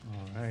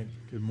All right,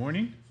 good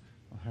morning.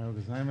 Ohio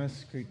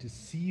gozaimasu. Great to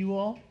see you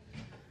all.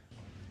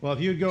 Well, if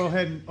you would go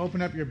ahead and open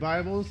up your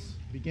Bibles,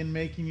 begin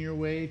making your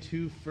way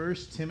to 1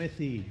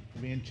 Timothy.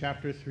 We'll be in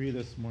chapter 3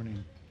 this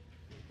morning.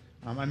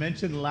 I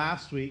mentioned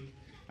last week,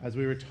 as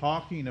we were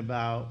talking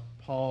about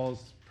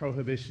Paul's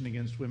prohibition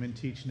against women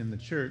teaching in the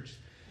church,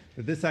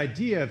 that this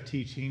idea of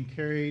teaching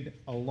carried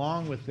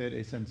along with it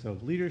a sense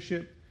of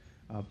leadership,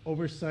 of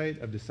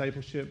oversight, of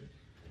discipleship.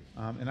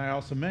 And I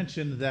also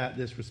mentioned that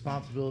this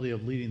responsibility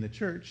of leading the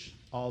church,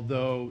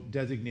 although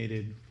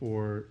designated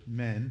for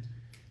men,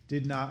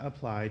 did not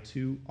apply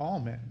to all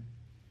men,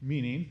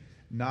 meaning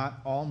not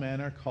all men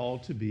are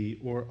called to be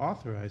or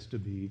authorized to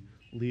be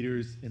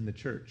leaders in the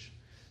church.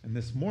 And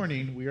this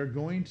morning, we are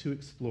going to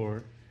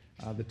explore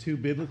the two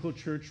biblical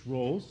church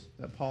roles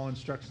that Paul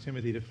instructs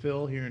Timothy to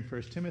fill here in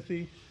 1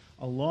 Timothy,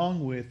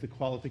 along with the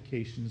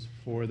qualifications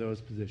for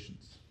those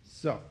positions.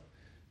 So,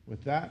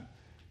 with that,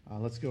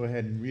 let's go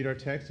ahead and read our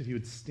text. If you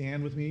would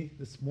stand with me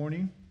this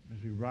morning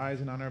as we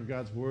rise in honor of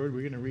God's word,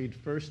 we're going to read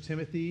 1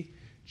 Timothy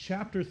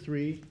chapter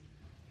 3,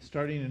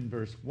 starting in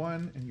verse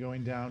 1 and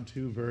going down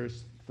to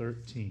verse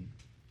 13.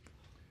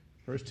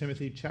 1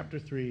 Timothy chapter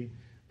 3,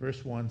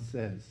 verse 1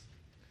 says,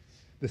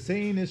 "The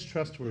saying is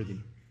trustworthy.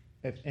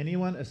 If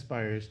anyone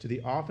aspires to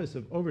the office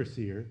of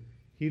overseer,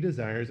 he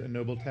desires a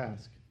noble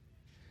task.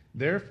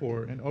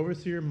 Therefore, an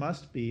overseer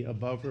must be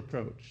above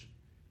reproach,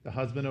 the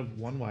husband of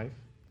one wife,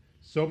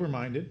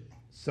 sober-minded,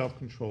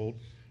 self-controlled,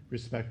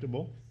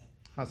 respectable,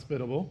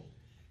 hospitable,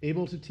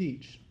 able to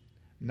teach,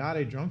 not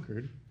a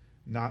drunkard,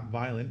 not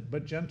violent,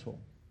 but gentle,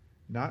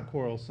 not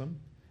quarrelsome,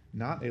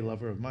 not a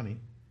lover of money.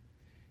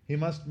 He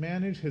must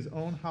manage his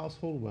own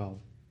household well,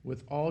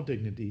 with all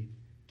dignity,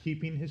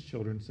 keeping his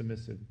children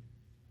submissive.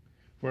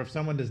 For if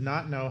someone does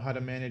not know how to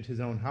manage his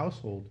own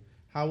household,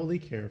 how will he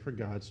care for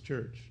God's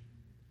church?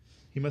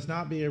 He must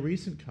not be a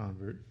recent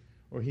convert,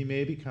 or he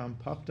may become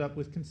puffed up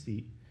with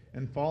conceit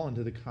and fall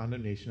into the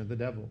condemnation of the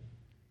devil.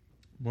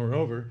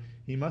 Moreover,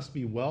 he must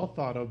be well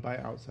thought of by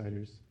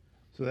outsiders,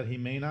 so that he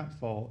may not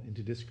fall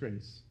into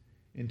disgrace,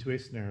 into a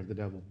snare of the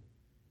devil.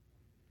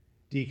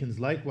 Deacons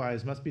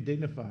likewise must be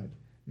dignified,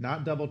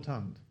 not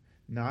double-tongued,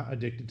 not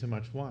addicted to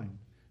much wine,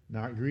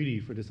 not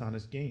greedy for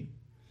dishonest gain.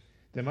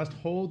 They must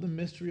hold the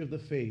mystery of the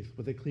faith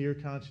with a clear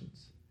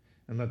conscience,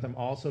 and let them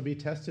also be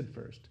tested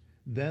first.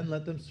 Then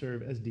let them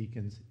serve as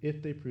deacons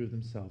if they prove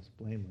themselves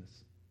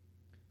blameless.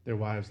 Their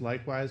wives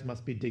likewise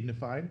must be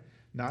dignified,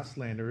 not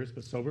slanderers,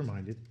 but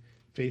sober-minded,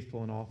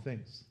 faithful in all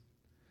things.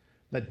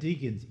 Let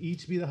deacons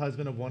each be the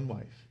husband of one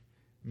wife,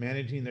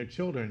 managing their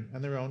children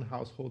and their own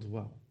households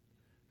well.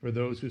 For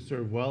those who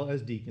serve well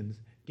as deacons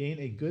gain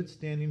a good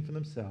standing for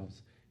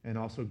themselves and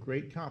also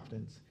great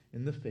confidence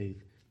in the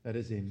faith that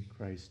is in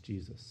Christ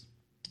Jesus."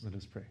 Let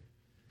us pray.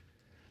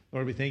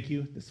 Lord, we thank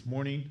you this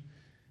morning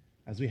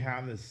as we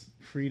have this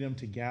freedom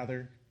to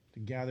gather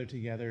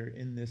together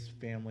in this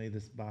family,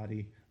 this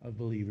body of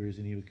believers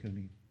in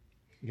Iwakuni.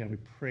 God, we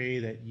pray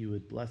that you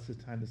would bless this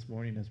time this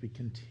morning as we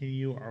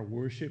continue our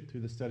worship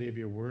through the study of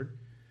your word.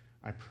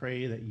 I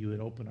pray that you would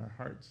open our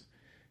hearts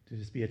to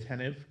just be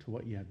attentive to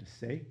what you have to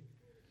say.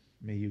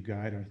 May you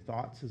guide our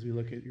thoughts as we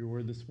look at your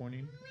word this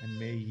morning, and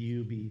may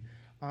you be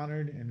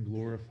honored and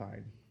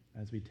glorified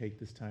as we take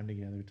this time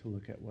together to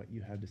look at what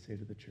you have to say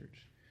to the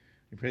church.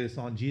 We pray this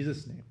all in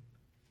Jesus' name.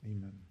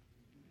 Amen.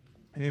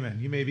 Amen.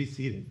 You may be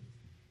seated.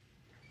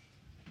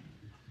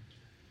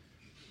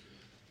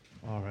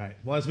 All right.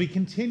 Well, as we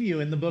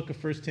continue in the book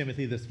of 1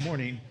 Timothy this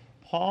morning,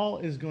 Paul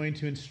is going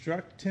to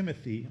instruct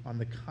Timothy on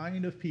the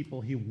kind of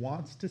people he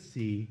wants to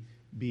see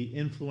be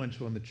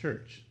influential in the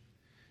church.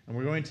 And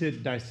we're going to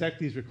dissect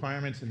these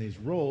requirements and these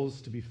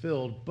roles to be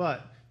filled.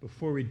 But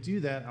before we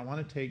do that, I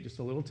want to take just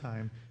a little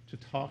time to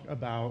talk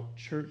about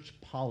church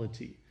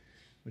polity,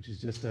 which is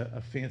just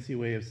a fancy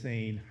way of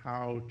saying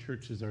how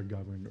churches are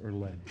governed or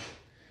led.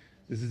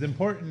 This is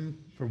important,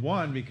 for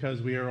one,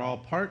 because we are all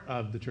part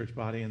of the church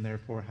body and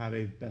therefore have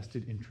a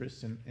vested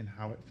interest in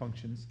how it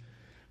functions.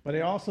 But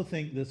I also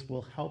think this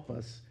will help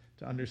us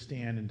to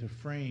understand and to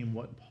frame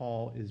what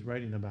Paul is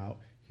writing about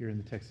here in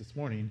the text this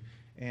morning,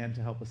 and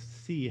to help us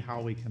see how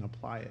we can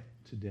apply it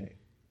today.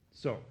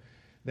 So,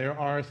 there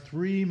are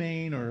three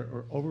main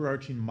or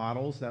overarching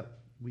models that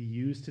we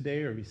use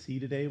today or we see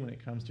today when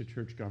it comes to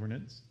church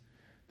governance.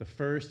 The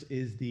first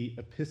is the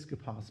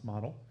episkopos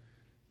model.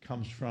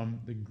 Comes from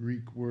the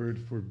Greek word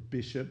for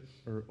bishop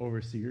or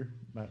overseer,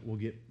 but we'll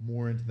get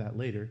more into that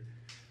later.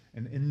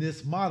 And in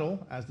this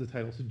model, as the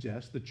title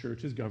suggests, the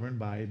church is governed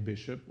by a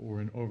bishop or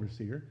an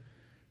overseer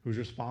who's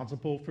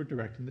responsible for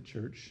directing the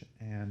church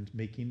and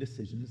making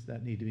decisions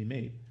that need to be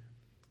made.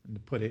 And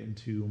to put it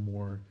into a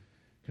more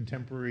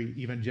contemporary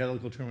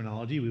evangelical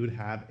terminology, we would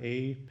have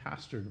a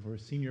pastor or a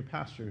senior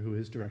pastor who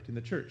is directing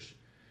the church.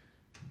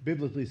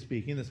 Biblically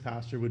speaking, this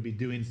pastor would be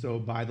doing so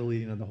by the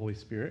leading of the Holy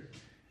Spirit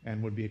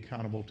and would be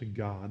accountable to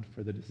God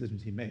for the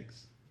decisions he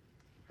makes.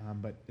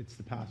 But it's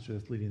the pastor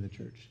that's leading the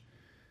church.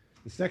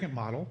 The second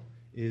model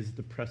is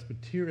the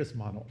presbyteros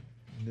model.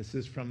 And this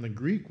is from the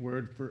Greek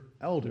word for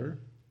elder,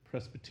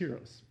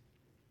 presbyteros.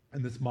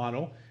 In this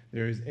model,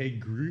 there is a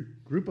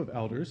group of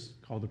elders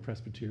called the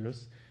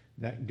presbyteros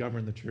that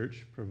govern the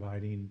church,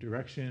 providing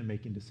direction and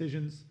making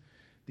decisions.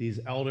 These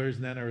elders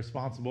then are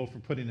responsible for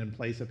putting in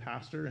place a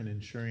pastor and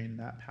ensuring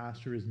that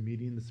pastor is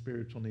meeting the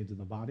spiritual needs of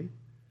the body.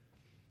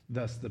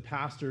 Thus, the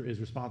pastor is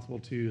responsible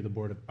to the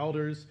board of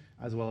elders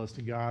as well as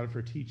to God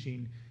for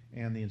teaching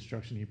and the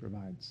instruction he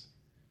provides.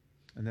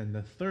 And then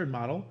the third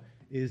model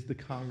is the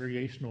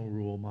congregational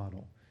rule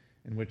model,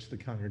 in which the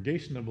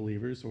congregation of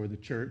believers, or the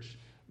church,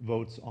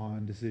 votes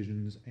on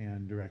decisions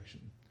and direction.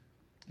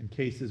 In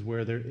cases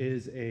where there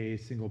is a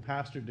single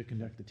pastor to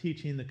conduct the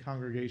teaching, the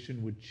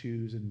congregation would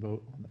choose and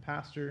vote on the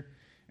pastor,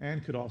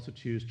 and could also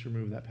choose to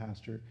remove that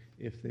pastor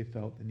if they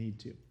felt the need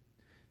to.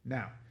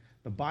 Now,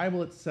 the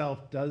Bible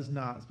itself does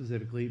not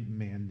specifically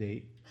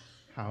mandate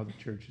how the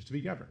church is to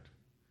be governed.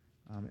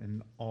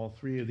 And all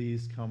three of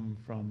these come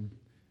from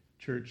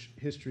church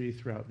history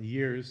throughout the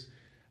years,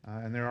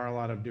 and there are a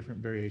lot of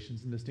different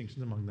variations and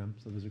distinctions among them,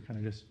 so those are kind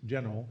of just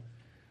general.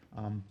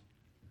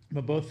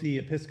 But both the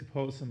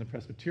Episcopos and the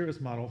Presbyteros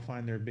model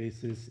find their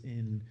basis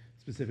in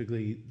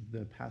specifically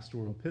the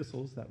pastoral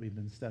epistles that we've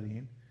been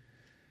studying.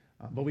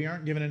 But we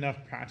aren't given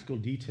enough practical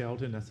detail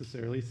to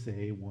necessarily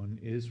say one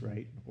is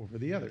right over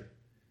the other.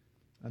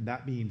 And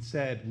that being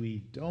said, we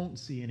don't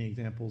see any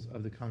examples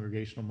of the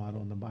congregational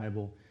model in the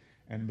Bible.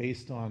 And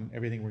based on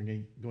everything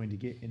we're going to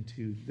get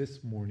into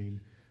this morning,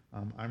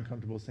 I'm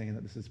comfortable saying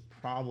that this is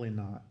probably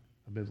not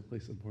a biblically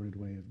supported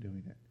way of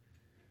doing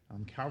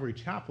it. Calvary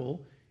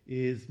Chapel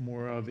is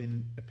more of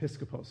an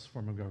Episcopos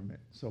form of government.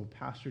 So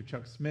Pastor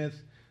Chuck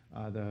Smith,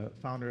 the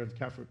founder of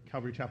the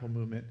Calvary Chapel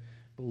movement,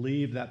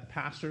 believed that the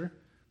pastor,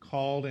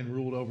 called and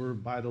ruled over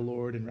by the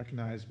Lord and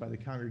recognized by the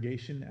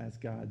congregation as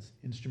God's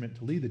instrument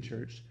to lead the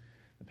church,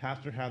 the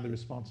pastor had the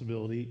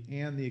responsibility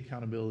and the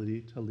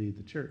accountability to lead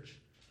the church.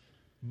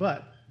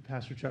 But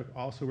Pastor Chuck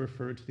also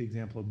referred to the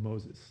example of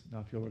Moses. Now,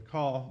 if you'll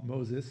recall,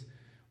 Moses,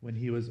 when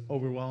he was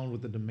overwhelmed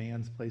with the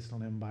demands placed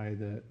on him by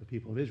the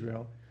people of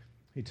Israel,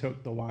 he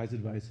took the wise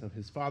advice of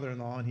his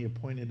father-in-law and he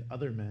appointed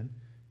other men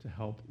to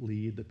help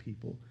lead the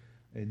people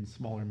in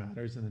smaller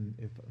matters. And then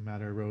if a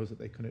matter arose that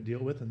they couldn't deal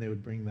with, then they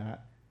would bring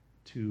that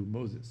to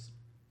Moses.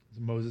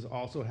 So Moses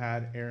also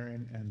had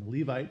Aaron and the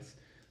Levites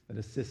that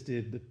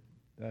assisted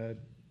the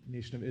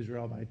nation of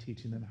Israel by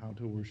teaching them how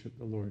to worship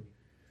the Lord.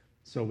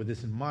 So with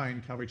this in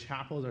mind, Calvary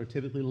Chapels are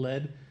typically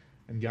led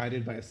and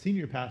guided by a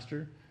senior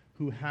pastor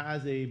who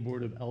has a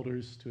board of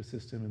elders to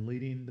assist him in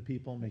leading the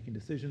people, making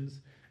decisions,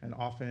 and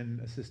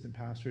often assistant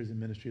pastors and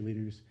ministry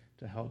leaders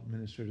to help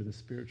minister to the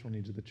spiritual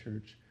needs of the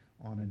church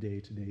on a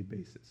day-to-day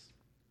basis.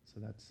 So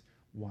that's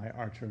why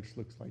our church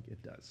looks like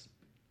it does.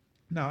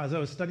 Now, as I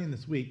was studying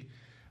this week,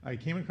 I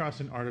came across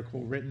an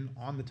article written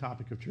on the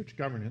topic of church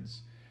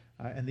governance,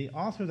 and the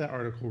author of that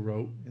article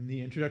wrote in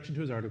the introduction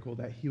to his article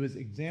that he was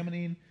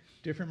examining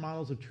different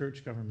models of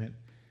church government,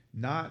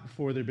 not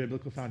for their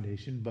biblical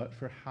foundation, but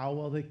for how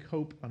well they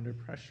cope under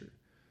pressure.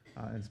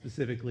 And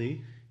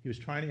specifically, he was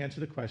trying to answer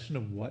the question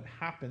of what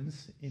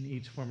happens in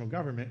each form of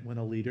government when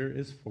a leader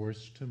is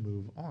forced to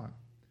move on.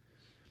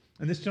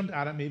 And this jumped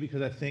out at me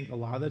because I think a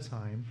lot of the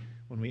time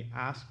when we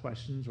ask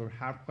questions or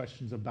have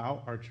questions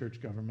about our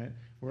church government,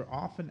 we're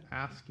often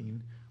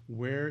asking,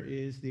 where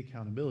is the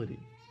accountability?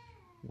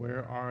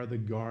 Where are the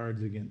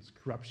guards against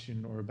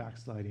corruption or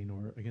backsliding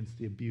or against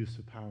the abuse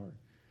of power?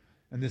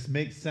 And this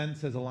makes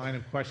sense as a line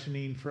of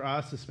questioning for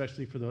us,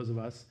 especially for those of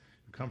us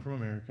who come from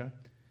America,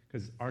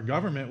 because our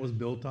government was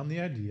built on the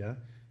idea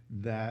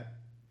that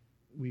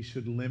we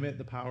should limit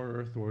the power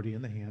or authority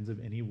in the hands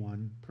of any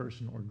one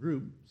person or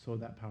group so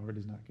that power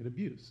does not get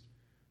abused.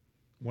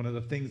 One of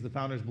the things the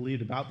founders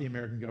believed about the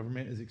American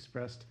government is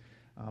expressed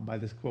by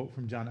this quote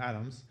from John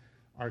Adams: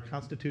 "Our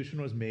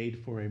Constitution was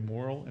made for a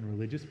moral and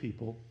religious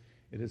people.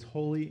 It is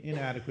wholly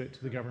inadequate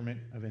to the government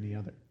of any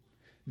other."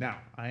 Now,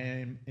 I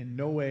am in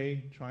no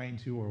way trying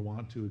to or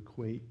want to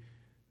equate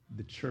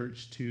the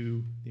church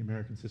to the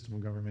American system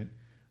of government.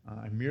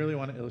 I merely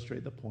want to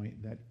illustrate the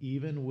point that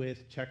even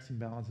with checks and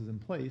balances in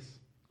place,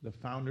 the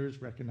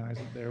founders recognized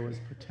that there was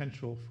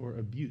potential for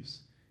abuse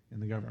in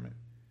the government.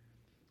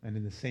 And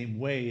in the same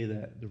way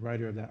that the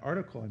writer of that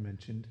article I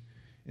mentioned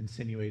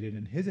insinuated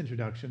in his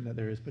introduction that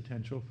there is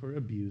potential for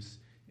abuse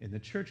in the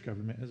church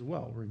government as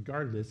well,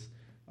 regardless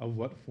of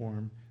what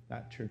form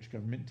that church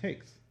government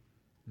takes.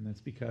 And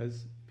that's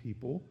because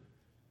people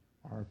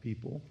are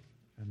people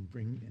and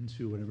bring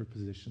into whatever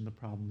position the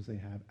problems they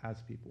have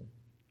as people.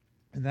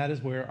 And that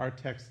is where our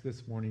text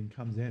this morning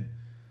comes in.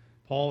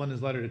 Paul, in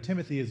his letter to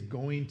Timothy, is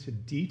going to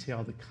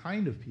detail the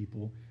kind of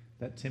people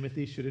that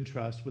Timothy should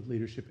entrust with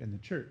leadership in the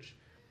church.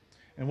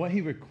 And what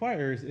he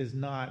requires is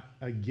not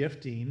a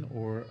gifting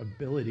or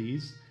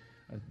abilities,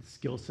 a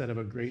skill set of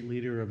a great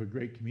leader or of a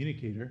great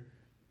communicator.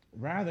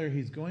 Rather,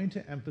 he's going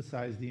to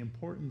emphasize the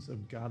importance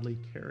of godly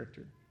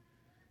character.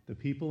 The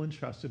people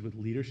entrusted with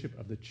leadership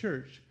of the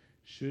church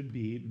should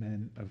be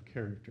men of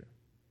character.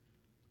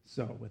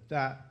 So with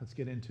that, let's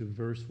get into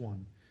verse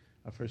 1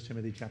 of 1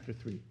 Timothy chapter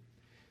 3.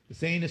 The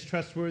saying is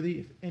trustworthy: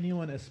 if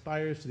anyone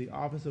aspires to the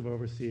office of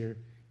overseer,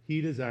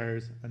 he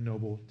desires a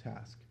noble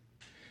task.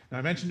 Now,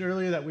 I mentioned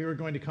earlier that we were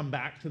going to come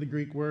back to the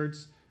Greek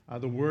words.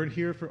 The word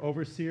here for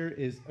overseer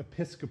is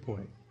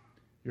episkopoi.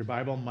 Your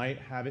Bible might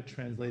have it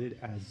translated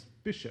as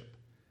bishop.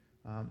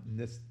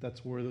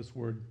 That's where this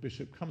word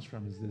bishop comes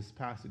from, is this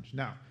passage.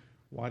 Now,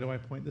 why do I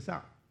point this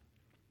out?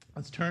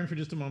 Let's turn for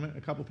just a moment,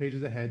 a couple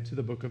pages ahead, to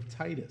the book of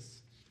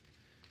Titus.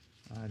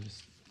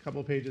 Just a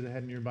couple pages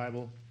ahead in your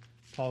Bible,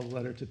 Paul's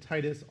letter to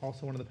Titus,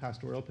 also one of the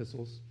pastoral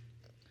epistles.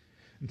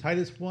 In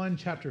Titus 1,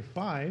 chapter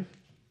 5,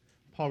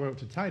 Paul wrote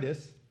to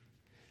Titus,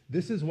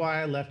 "This is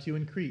why I left you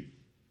in Crete,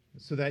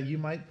 so that you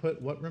might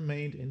put what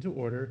remained into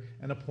order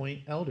and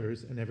appoint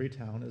elders in every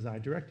town as I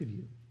directed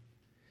you.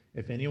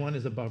 If anyone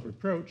is above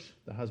reproach,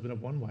 the husband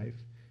of one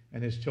wife,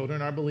 and his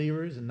children are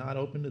believers and not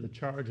open to the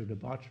charge of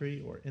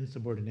debauchery or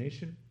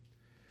insubordination,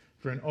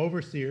 for an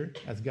overseer,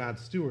 as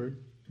God's steward,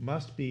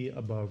 must be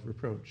above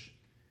reproach.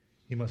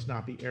 He must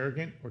not be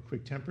arrogant or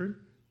quick-tempered,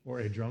 or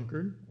a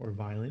drunkard, or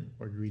violent,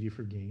 or greedy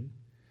for gain,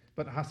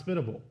 but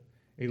hospitable,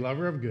 a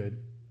lover of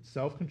good,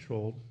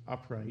 self-controlled,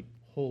 upright,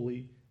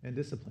 holy, and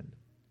disciplined.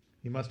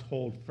 He must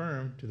hold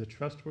firm to the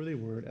trustworthy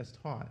word as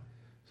taught,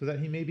 so that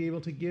he may be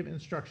able to give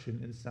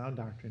instruction in sound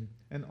doctrine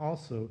and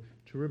also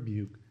to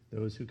rebuke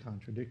those who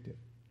contradict it."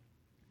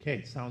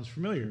 Okay, sounds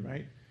familiar,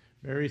 right?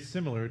 Very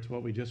similar to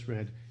what we just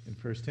read in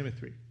 1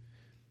 Timothy.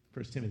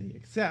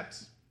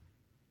 Except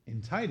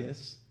in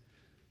Titus,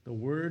 the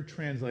word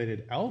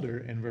translated elder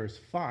in verse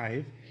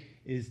 5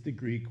 is the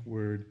Greek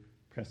word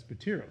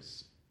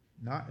presbyteros,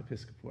 not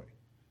episkopoi.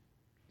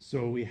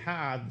 So we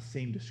have the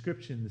same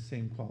description, the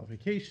same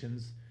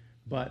qualifications,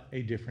 but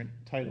a different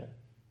title.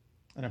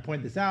 And I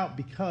point this out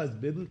because,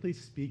 biblically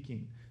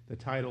speaking, the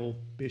title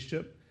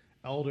bishop,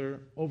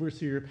 elder,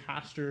 overseer,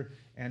 pastor,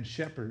 and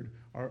shepherd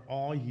are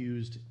all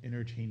used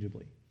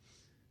interchangeably.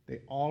 They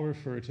all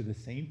refer to the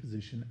same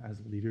position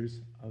as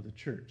leaders of the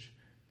church.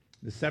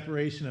 The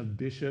separation of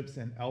bishops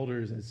and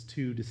elders as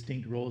two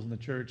distinct roles in the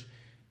church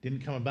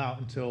didn't come about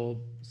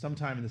until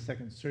sometime in the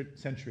 2nd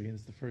century, and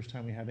it's the first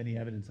time we have any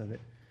evidence of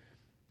it.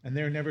 And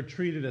they're never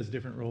treated as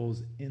different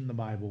roles in the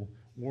Bible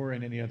or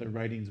in any other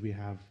writings we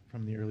have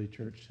from the early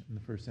church in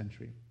the 1st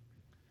century.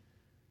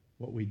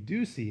 What we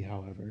do see,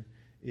 however,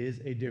 is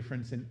a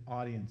difference in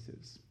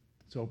audiences.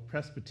 So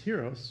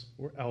presbyteros,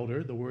 or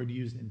elder, the word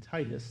used in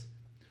Titus,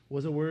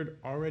 was a word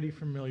already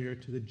familiar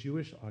to the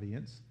Jewish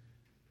audience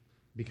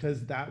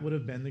because that would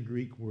have been the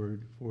Greek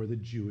word for the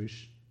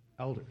Jewish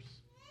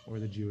elders or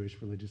the Jewish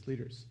religious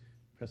leaders,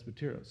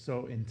 presbyteros.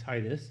 So in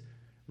Titus,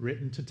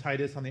 written to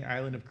Titus on the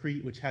island of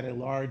Crete, which had a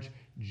large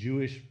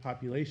Jewish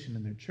population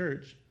in their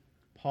church,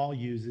 Paul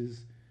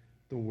uses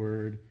the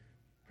word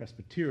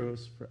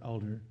presbyteros for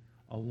elder,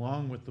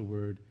 along with the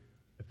word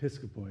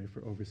episkopoi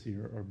for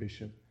overseer or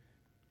bishop,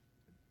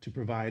 to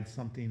provide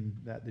something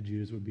that the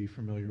Jews would be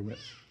familiar with.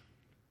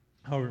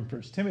 However, in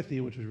 1 Timothy,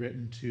 which was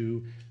written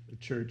to the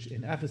church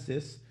in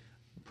Ephesus,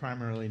 a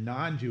primarily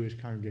non-Jewish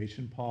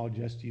congregation, Paul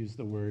just used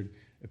the word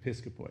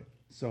episkopoi.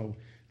 So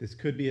this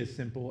could be as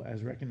simple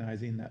as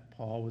recognizing that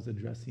Paul was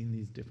addressing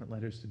these different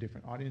letters to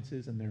different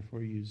audiences and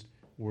therefore used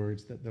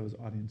words that those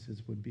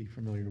audiences would be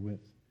familiar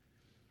with.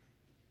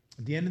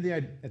 At the end of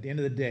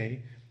the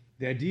day,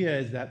 the idea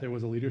is that there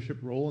was a leadership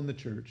role in the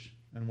church,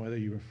 and whether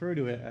you refer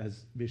to it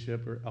as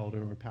bishop or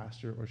elder or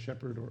pastor or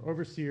shepherd or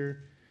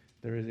overseer,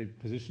 there is a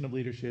position of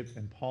leadership,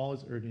 and Paul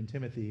is urging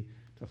Timothy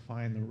to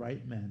find the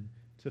right men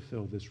to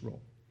fill this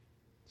role.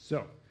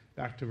 So,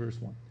 back to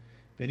verse 1.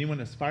 If anyone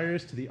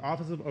aspires to the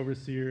office of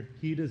overseer,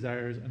 he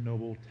desires a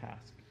noble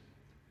task.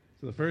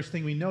 So the first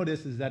thing we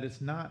notice is that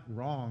it's not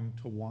wrong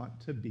to want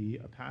to be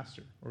a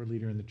pastor or a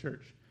leader in the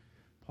church.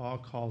 Paul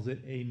calls it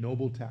a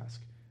noble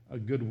task, a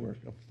good work,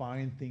 a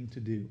fine thing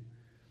to do.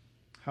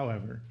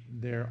 However,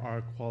 there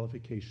are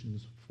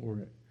qualifications for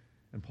it.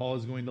 And Paul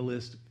is going to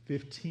list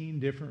 15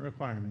 different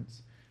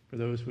requirements for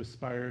those who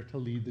aspire to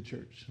lead the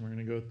church. And we're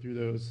going to go through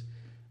those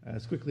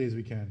as quickly as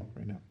we can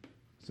right now.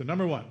 So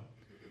number 1,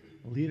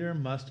 a leader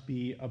must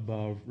be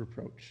above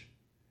reproach.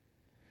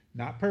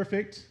 Not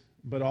perfect,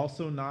 but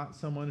also not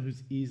someone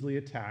who's easily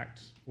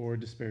attacked or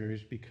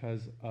disparaged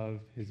because of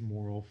his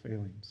moral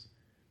failings.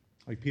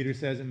 Like Peter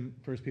says in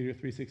 1 Peter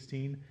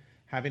 3:16,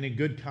 having a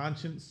good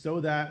conscience so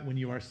that when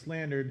you are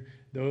slandered,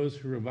 those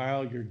who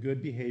revile your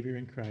good behavior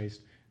in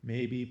Christ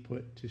may be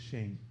put to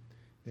shame.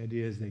 The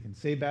idea is they can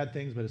say bad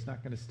things, but it's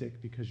not going to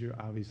stick because you're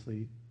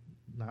obviously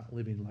not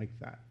living like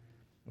that.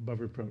 Above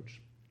reproach.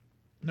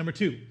 Number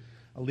 2,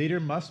 a leader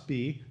must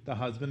be the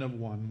husband of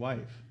one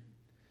wife.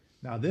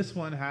 Now, this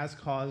one has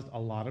caused a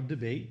lot of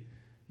debate.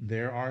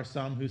 There are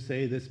some who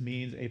say this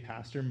means a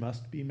pastor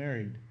must be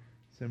married,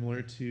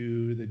 similar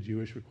to the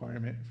Jewish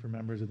requirement for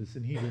members of the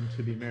Sanhedrin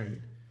to be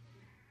married.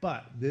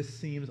 But this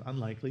seems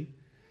unlikely.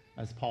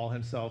 As Paul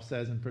himself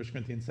says in 1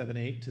 Corinthians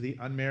 7:8, to the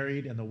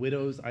unmarried and the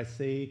widows I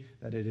say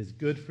that it is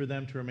good for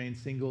them to remain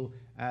single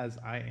as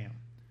I am.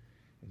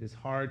 It is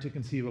hard to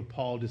conceive of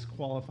Paul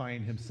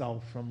disqualifying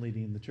himself from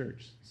leading the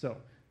church. So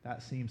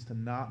that seems to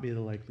not be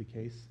the likely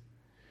case.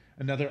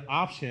 Another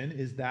option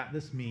is that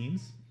this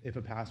means if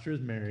a pastor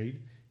is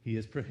married, he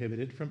is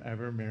prohibited from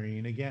ever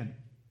marrying again.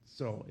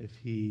 So if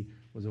he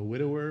was a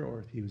widower or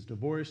if he was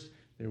divorced,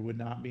 there would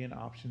not be an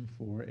option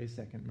for a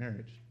second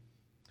marriage.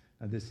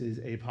 Now, this is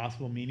a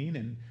possible meaning,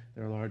 and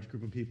there are a large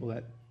group of people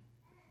that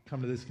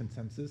come to this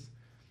consensus,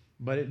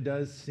 but it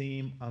does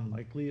seem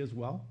unlikely as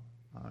well.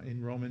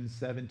 In Romans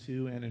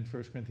 7:2 and in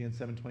 1 Corinthians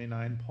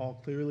 7:29, Paul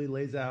clearly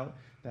lays out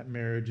that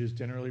marriage is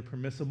generally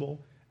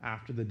permissible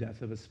after the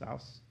death of a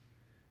spouse.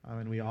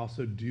 And we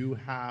also do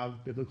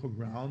have biblical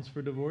grounds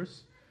for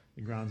divorce,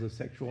 the grounds of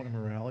sexual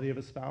immorality of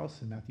a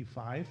spouse in Matthew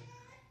 5.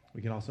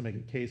 We can also make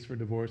a case for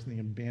divorce and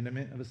the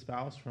abandonment of a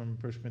spouse from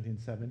 1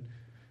 Corinthians 7.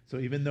 So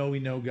even though we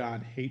know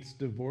God hates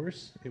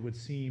divorce, it would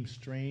seem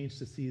strange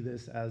to see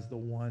this as the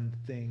one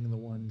thing, the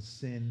one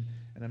sin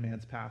in a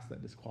man's past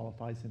that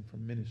disqualifies him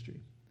from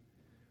ministry.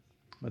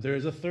 But there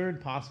is a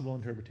third possible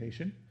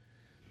interpretation,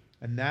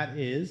 and that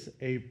is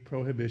a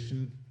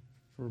prohibition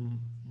for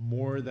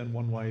more than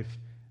one wife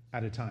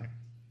at a time.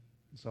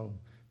 So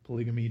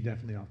polygamy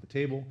definitely off the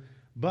table,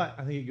 but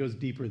I think it goes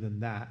deeper than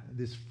that.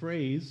 This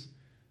phrase,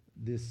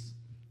 this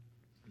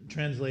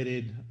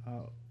translated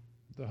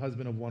the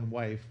husband of one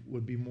wife,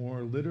 would be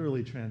more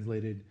literally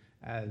translated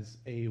as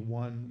a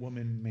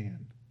one-woman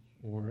man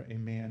or a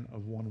man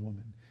of one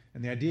woman.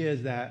 And the idea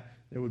is that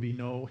there would be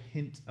no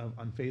hint of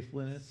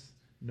unfaithfulness,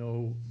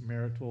 no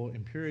marital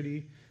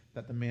impurity,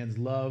 that the man's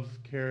love,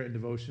 care, and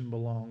devotion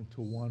belong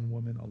to one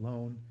woman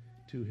alone,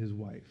 to his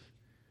wife.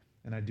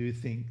 And I do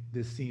think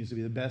this seems to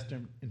be the best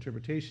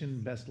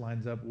interpretation, best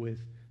lines up with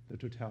the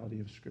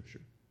totality of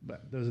Scripture.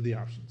 But those are the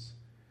options.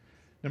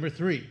 Number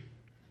 3,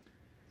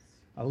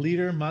 a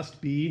leader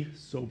must be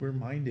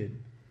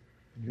sober-minded.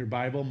 Your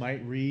Bible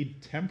might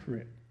read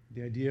temperate,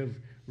 the idea of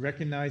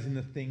recognizing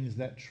the things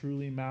that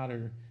truly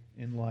matter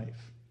in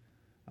life.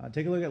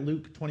 Take a look at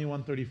Luke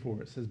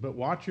 21:34. It says, "But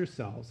watch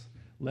yourselves,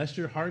 lest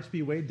your hearts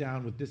be weighed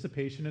down with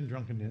dissipation and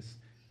drunkenness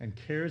and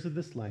cares of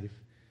this life,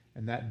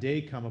 and that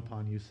day come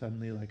upon you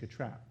suddenly like a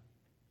trap."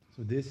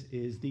 So this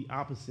is the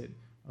opposite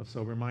of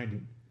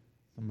sober-minded.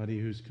 Somebody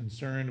who's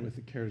concerned with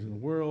the cares of the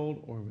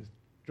world or with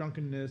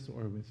drunkenness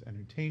or with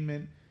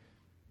entertainment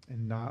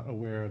and not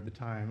aware of the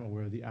time,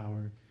 aware of the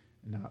hour,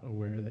 and not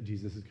aware that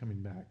Jesus is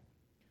coming back.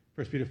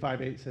 1 Peter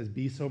 5:8 says,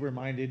 "Be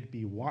sober-minded,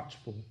 be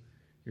watchful.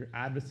 Your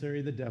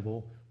adversary, the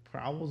devil,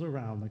 prowls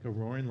around like a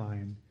roaring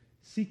lion,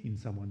 seeking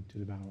someone to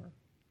devour."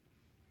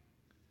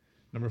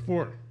 Number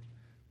 4,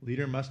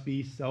 leader must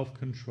be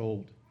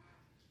self-controlled.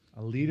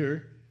 A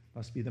leader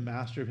must be the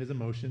master of his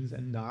emotions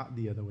and not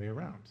the other way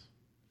around.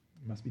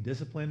 He must be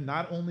disciplined.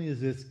 Not only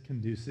is this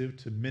conducive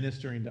to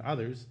ministering to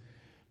others,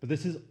 but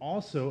this is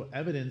also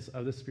evidence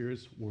of the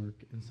Spirit's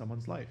work in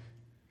someone's life.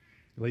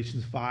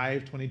 Galatians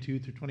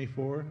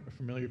 5:22-24, a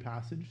familiar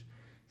passage,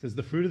 says,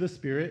 "The fruit of the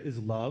Spirit is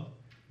love,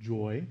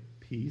 joy,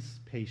 peace,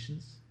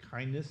 patience,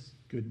 kindness,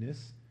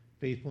 goodness,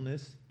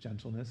 faithfulness,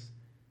 gentleness,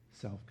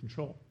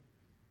 self-control.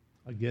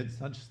 Against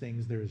such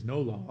things there is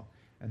no law,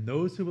 and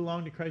those who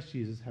belong to Christ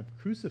Jesus have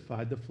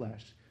crucified the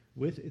flesh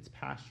with its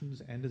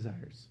passions and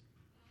desires."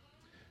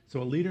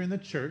 So a leader in the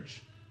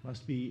church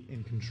must be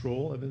in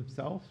control of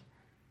himself,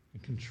 in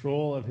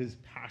control of his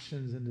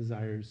passions and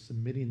desires,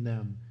 submitting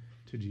them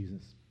to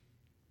Jesus.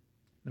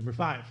 Number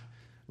 5,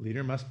 a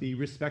leader must be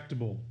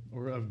respectable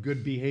or of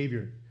good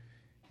behavior.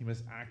 He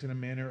must act in a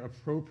manner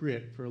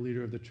appropriate for a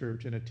leader of the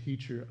church and a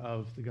teacher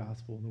of the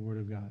gospel and the word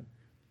of God.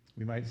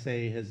 We might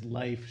say his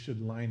life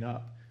should line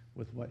up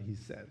with what he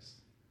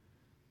says.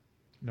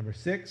 Number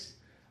 6,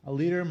 a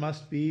leader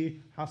must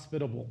be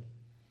hospitable.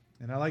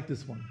 And I like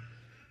this one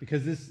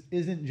because this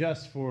isn't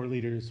just for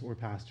leaders or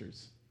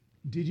pastors.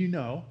 Did you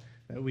know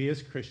that we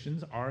as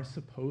Christians are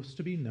supposed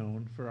to be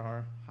known for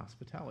our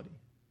hospitality?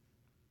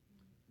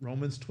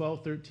 Romans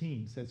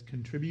 12:13 says,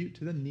 "Contribute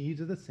to the needs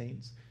of the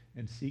saints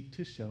and seek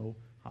to show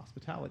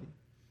hospitality."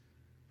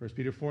 1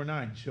 Peter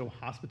 4:9, "Show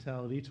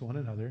hospitality to one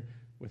another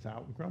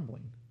without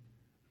grumbling."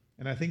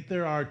 And I think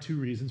there are 2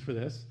 reasons for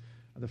this.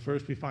 The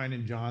first we find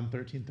in John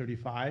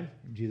 13:35.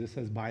 Jesus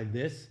says, "By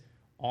this,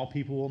 all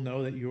people will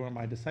know that you are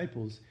my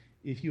disciples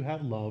if you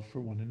have love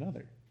for one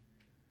another."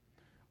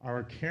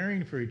 Our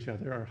caring for each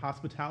other, our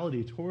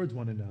hospitality towards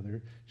one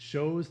another,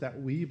 shows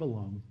that we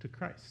belong to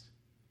Christ.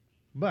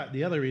 But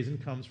the other reason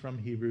comes from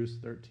Hebrews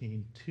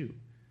 13:2,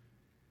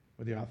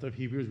 where the author of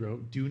Hebrews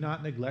wrote, "Do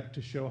not neglect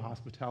to show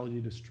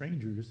hospitality to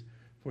strangers,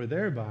 for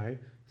thereby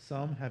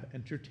some have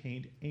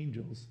entertained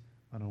angels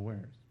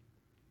unawares."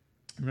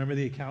 Remember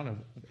the account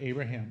of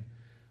Abraham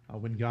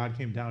when God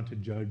came down to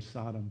judge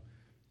Sodom.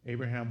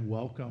 Abraham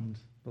welcomed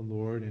the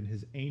Lord and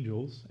his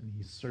angels, and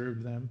he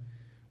served them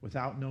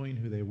without knowing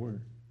who they were.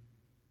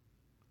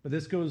 But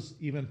this goes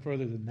even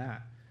further than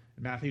that.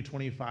 In Matthew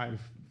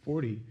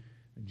 25:40,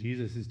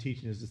 Jesus is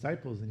teaching his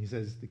disciples, and he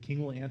says, "The king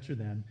will answer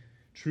them,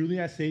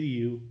 'Truly I say to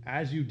you,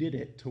 as you did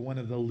it to one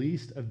of the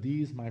least of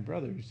these my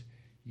brothers,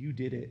 you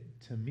did it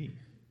to me.'"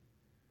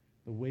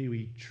 The way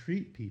we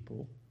treat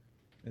people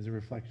is a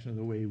reflection of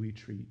the way we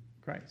treat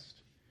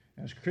Christ.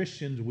 As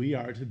Christians, we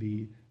are to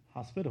be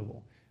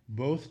hospitable,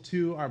 both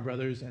to our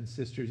brothers and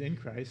sisters in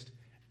Christ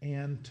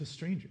and to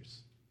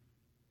strangers.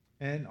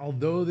 And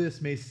although this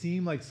may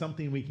seem like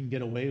something we can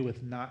get away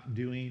with not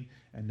doing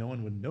and no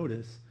one would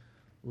notice,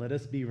 let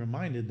us be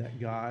reminded that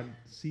God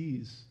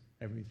sees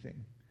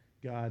everything.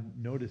 God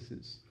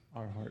notices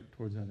our heart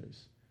towards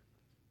others.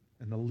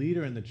 And the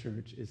leader in the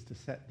church is to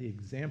set the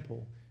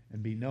example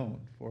and be known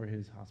for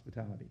his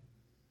hospitality.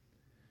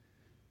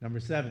 Number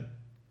 7,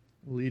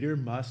 leader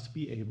must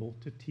be able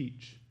to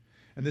teach.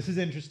 And this is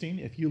interesting.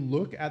 If you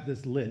look at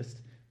this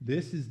list,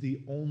 this is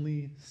the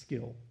only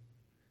skill,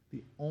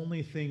 the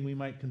only thing we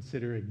might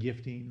consider a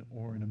gifting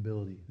or an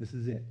ability. This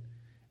is it.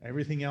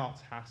 Everything else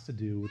has to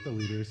do with the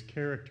leader's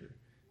character.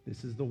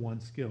 This is the one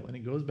skill. And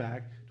it goes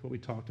back to what we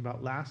talked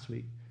about last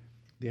week.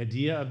 The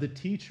idea of the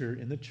teacher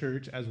in the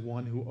church as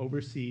one who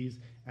oversees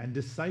and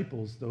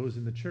disciples those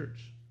in the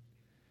church.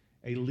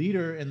 A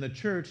leader in the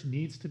church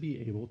needs to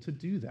be able to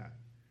do that.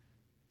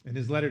 In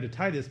his letter to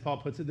Titus, Paul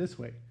puts it this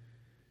way: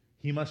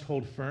 he must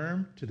hold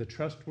firm to the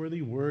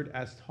trustworthy word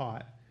as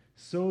taught,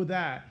 so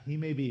that he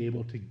may be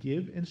able to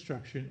give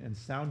instruction and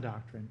sound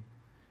doctrine,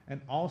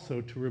 and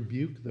also to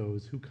rebuke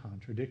those who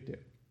contradict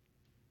it.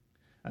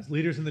 As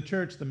leaders in the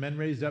church, the men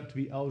raised up to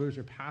be elders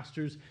or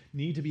pastors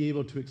need to be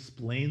able to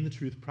explain the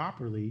truth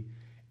properly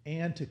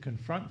and to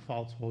confront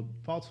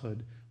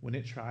falsehood when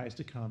it tries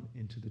to come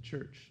into the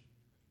church.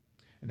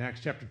 In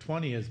Acts chapter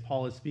 20, as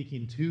Paul is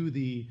speaking to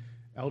the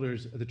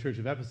elders of the church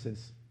of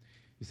Ephesus,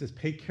 he says,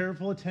 "Pay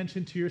careful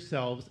attention to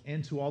yourselves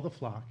and to all the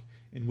flock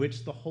in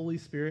which the Holy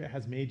Spirit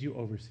has made you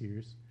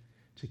overseers,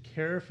 to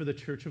care for the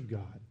church of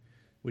God,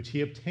 which he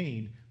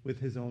obtained with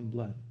his own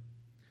blood.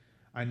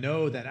 I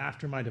know that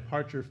after my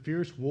departure,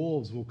 fierce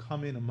wolves will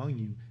come in among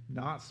you,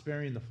 not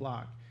sparing the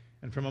flock.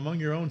 And from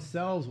among your own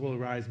selves will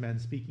arise men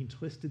speaking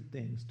twisted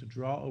things to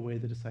draw away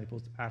the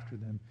disciples after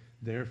them.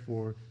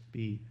 Therefore,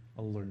 be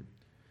alert."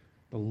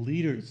 The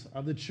leaders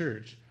of the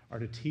church are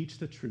to teach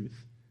the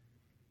truth,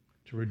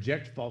 to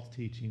reject false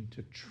teaching,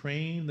 to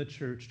train the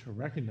church to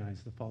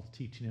recognize the false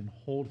teaching and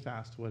hold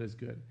fast to what is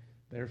good.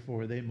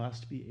 Therefore, they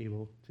must be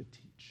able to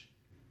teach.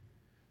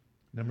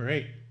 Number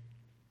 8,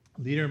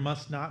 a leader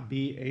must not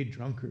be a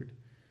drunkard.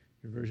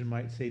 Your version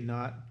might say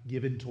not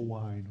given to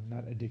wine, or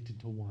not addicted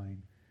to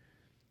wine.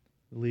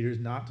 The leader is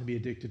not to be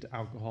addicted to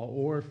alcohol,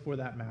 or for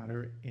that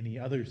matter, any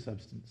other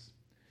substance.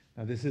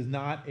 Now, this is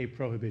not a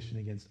prohibition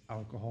against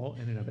alcohol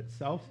in and of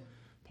itself.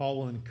 Paul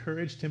will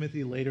encourage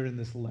Timothy later in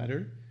this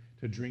letter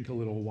to drink a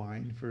little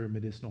wine for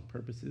medicinal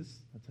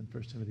purposes. That's in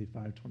 1 Timothy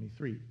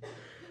 5:23.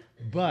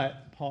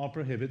 But Paul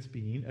prohibits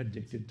being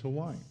addicted to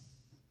wine.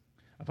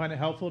 I find it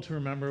helpful to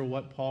remember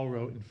what Paul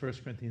wrote in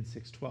 1 Corinthians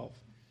 6:12.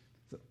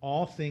 That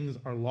all things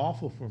are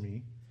lawful for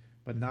me,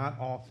 but not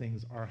all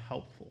things are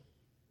helpful.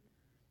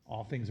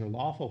 All things are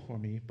lawful for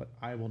me, but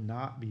I will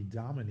not be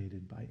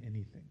dominated by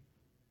anything.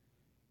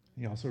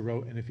 He also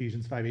wrote in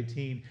Ephesians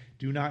 5:18,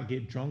 "Do not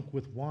get drunk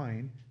with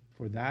wine,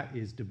 for that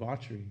is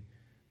debauchery,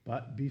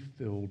 but be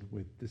filled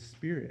with the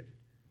Spirit."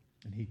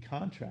 And he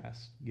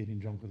contrasts getting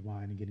drunk with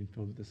wine and getting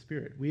filled with the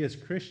Spirit. We as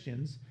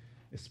Christians,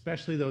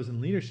 especially those in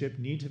leadership,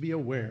 need to be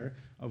aware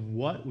of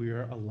what we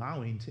are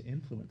allowing to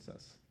influence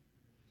us.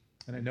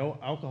 And I know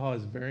alcohol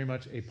is very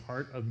much a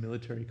part of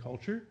military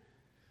culture,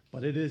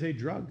 but it is a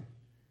drug.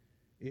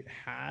 It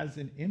has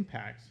an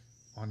impact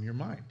on your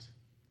mind.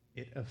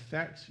 It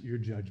affects your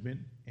judgment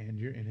and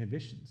your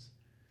inhibitions.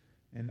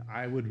 And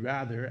I would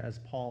rather, as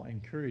Paul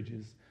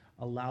encourages,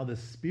 allow the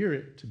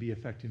Spirit to be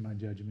affecting my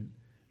judgment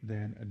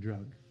than a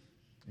drug.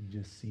 It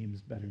just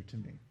seems better to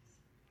me.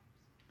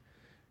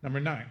 Number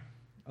 9,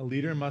 a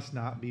leader must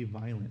not be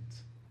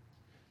violent,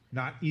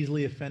 not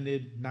easily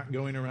offended, not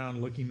going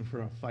around looking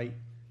for a fight,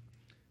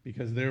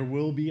 because there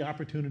will be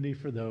opportunity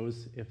for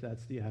those if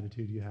that's the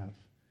attitude you have.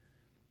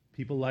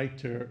 People like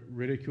to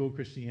ridicule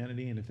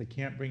Christianity, and if they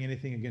can't bring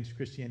anything against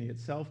Christianity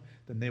itself,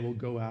 then they will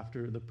go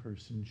after the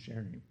person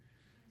sharing.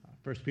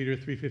 1 Peter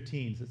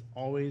 3:15 says,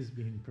 "Always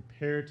being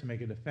prepared to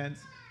make a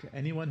defense to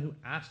anyone who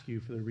asks you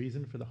for the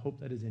reason for the hope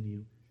that is in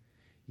you,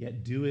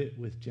 yet do it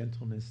with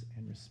gentleness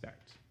and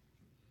respect."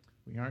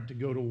 We aren't to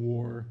go to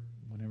war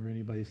whenever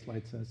anybody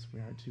slights us.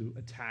 We aren't to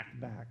attack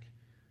back.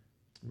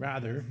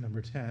 Rather,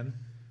 number 10,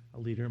 a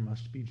leader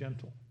must be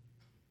gentle.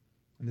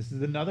 And this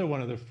is another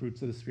one of the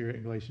fruits of the Spirit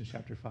in Galatians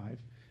chapter 5.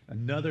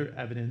 Another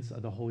evidence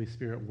of the Holy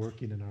Spirit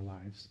working in our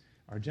lives,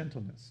 our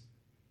gentleness.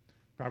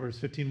 Proverbs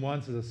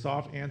 15:1 says, "A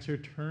soft answer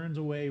turns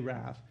away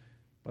wrath,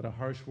 but a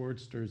harsh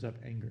word stirs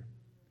up anger."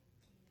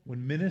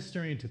 When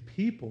ministering to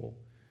people,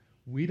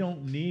 we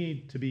don't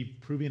need to be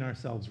proving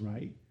ourselves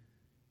right.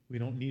 We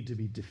don't need to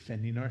be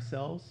defending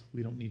ourselves.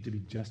 We don't need to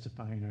be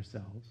justifying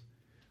ourselves.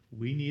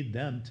 We need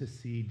them to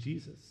see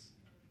Jesus.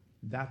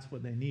 That's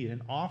what they need.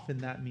 And often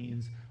that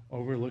means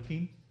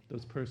overlooking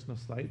those personal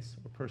slights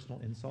or personal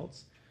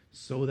insults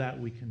so that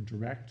we can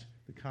direct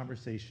the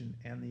conversation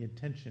and the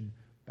attention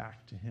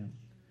back to him.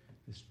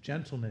 This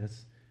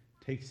gentleness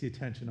takes the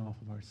attention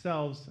off of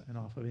ourselves and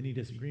off of any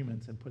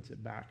disagreements and puts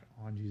it back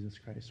on Jesus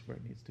Christ where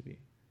it needs to be.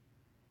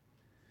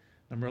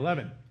 Number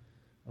 11,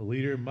 a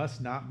leader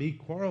must not be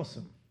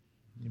quarrelsome.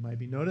 You might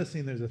be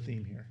noticing there's a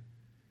theme here.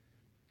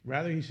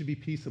 Rather, he should be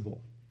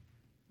peaceable.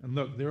 And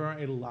look, there are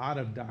a lot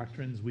of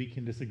doctrines we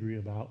can disagree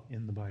about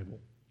in the Bible.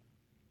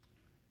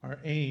 Our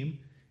aim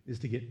is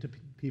to get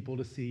people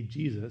to see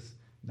Jesus,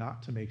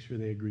 not to make sure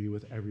they agree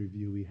with every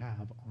view we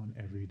have on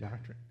every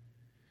doctrine.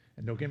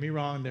 And don't get me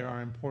wrong, there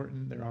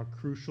are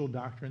crucial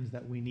doctrines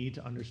that we need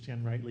to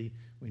understand rightly,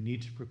 we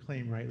need to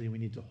proclaim rightly, we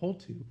need to hold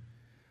to.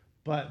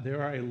 But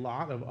there are a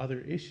lot of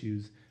other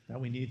issues that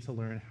we need to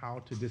learn how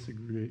to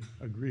disagree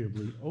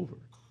agreeably over.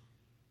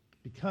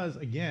 Because,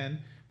 again,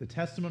 the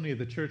testimony of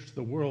the church to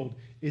the world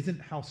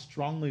isn't how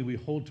strongly we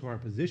hold to our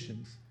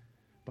positions,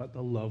 but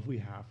the love we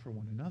have for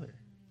one another.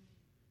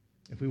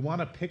 If we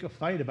want to pick a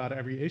fight about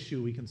every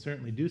issue, we can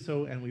certainly do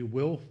so, and we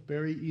will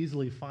very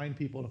easily find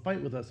people to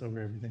fight with us over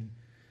everything.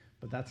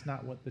 But that's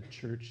not what the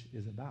church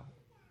is about.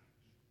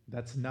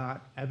 That's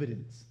not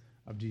evidence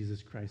of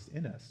Jesus Christ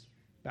in us.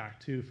 Back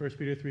to 1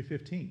 Peter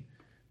 3:15.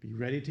 Be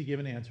ready to give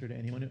an answer to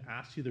anyone who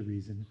asks you the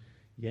reason,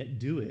 yet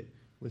do it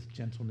with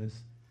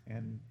gentleness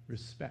and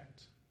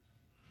respect.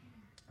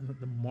 And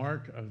the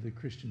mark of the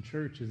Christian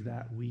church is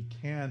that we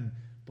can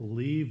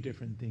believe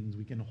different things,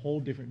 we can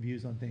hold different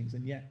views on things,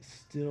 and yet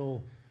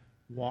still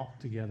walk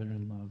together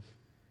in love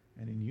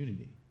and in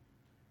unity,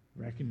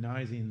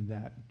 recognizing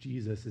that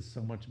Jesus is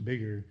so much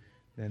bigger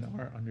than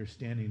our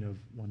understanding of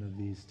one of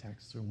these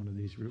texts or one of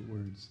these root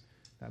words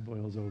that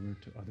boils over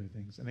to other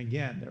things. And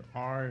again, there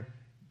are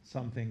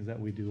some things that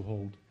we do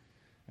hold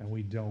and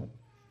we don't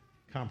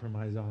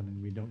compromise on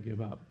and we don't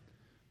give up.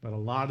 But a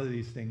lot of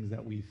these things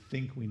that we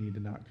think we need to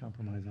not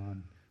compromise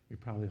on, we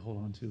probably hold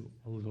on to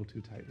a little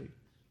too tightly.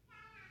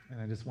 And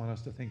I just want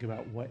us to think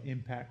about what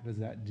impact does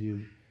that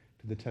do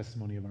to the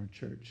testimony of our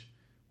church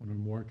when we're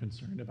more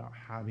concerned about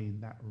having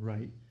that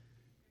right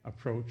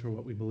approach or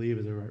what we believe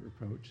is a right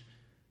approach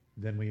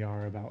than we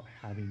are about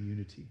having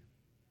unity.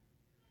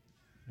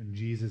 And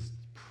Jesus'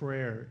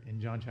 prayer in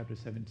John chapter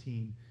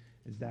 17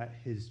 is that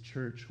his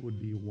church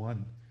would be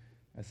one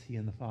as he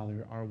and the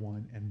Father are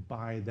one, and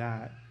by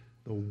that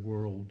the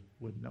world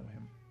would know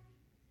him.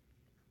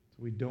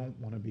 So we don't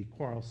want to be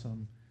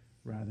quarrelsome,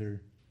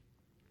 rather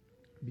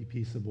be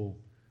peaceable,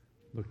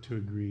 look to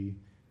agree,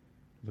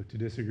 look to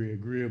disagree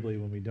agreeably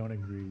when we don't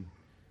agree,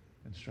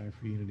 and strive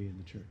for unity in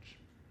the church.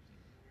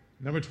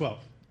 Number 12,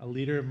 a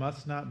leader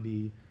must not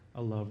be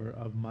a lover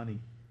of money.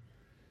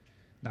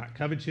 Not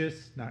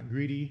covetous, not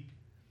greedy.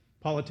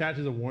 Paul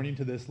attaches a warning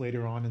to this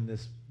later on in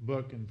this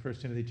book in 1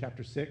 Timothy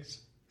chapter 6.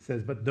 It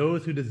says, but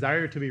those who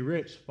desire to be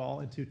rich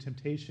fall into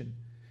temptation,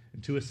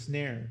 into a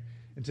snare,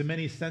 into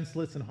many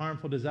senseless and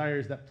harmful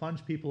desires that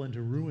plunge people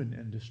into ruin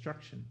and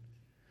destruction.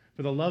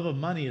 For the love of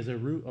money is a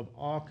root of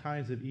all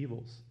kinds of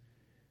evils.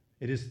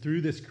 It is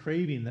through this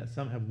craving that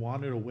some have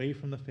wandered away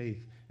from the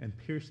faith and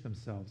pierced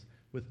themselves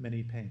with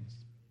many pangs.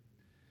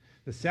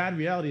 The sad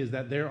reality is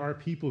that there are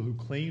people who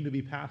claim to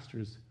be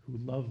pastors who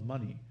love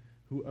money,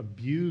 who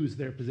abuse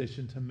their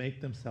position to make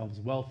themselves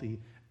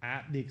wealthy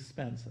at the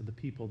expense of the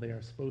people they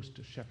are supposed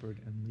to shepherd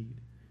and lead.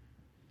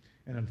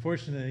 And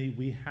unfortunately,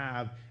 we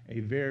have a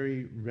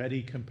very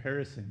ready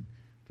comparison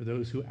for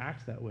those who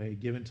act that way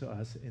given to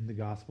us in the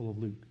Gospel of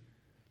Luke.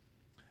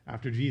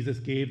 After Jesus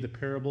gave the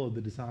parable of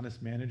the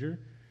dishonest manager,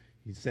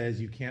 he says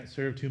you can't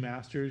serve two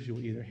masters.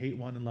 You'll either hate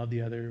one and love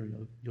the other,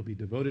 or you'll be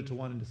devoted to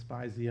one and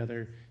despise the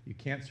other. You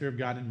can't serve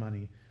God and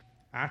money.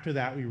 After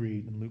that, we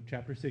read in Luke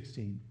chapter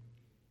 16,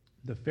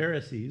 the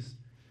Pharisees,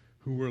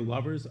 who were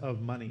lovers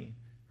of money,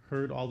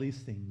 heard all these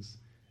things,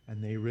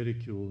 and they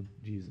ridiculed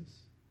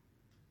Jesus.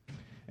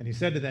 And he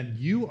said to them,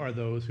 you are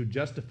those who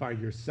justify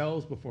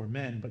yourselves before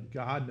men, but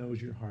God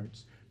knows your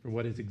hearts. For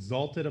what is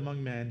exalted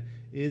among men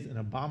is an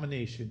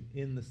abomination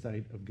in the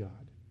sight of God.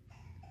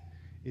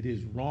 It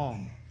is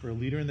wrong for a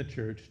leader in the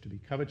church to be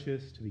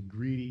covetous, to be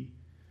greedy,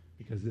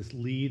 because this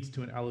leads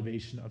to an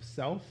elevation of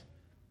self,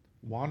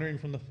 wandering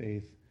from the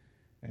faith,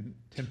 and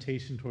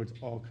temptation towards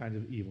all kinds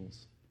of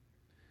evils.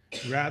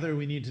 Rather,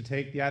 we need to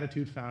take the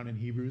attitude found in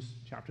Hebrews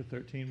chapter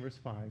 13, verse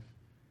 5.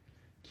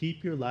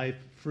 Keep your life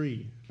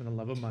free from the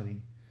love of money,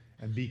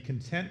 and be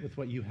content with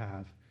what you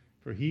have,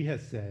 for he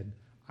has said,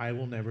 I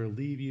will never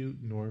leave you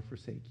nor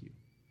forsake you.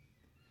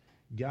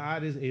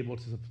 God is able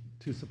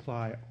to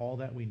supply all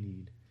that we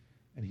need,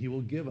 and he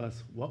will give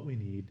us what we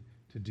need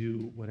to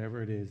do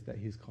whatever it is that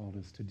he's called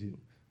us to do.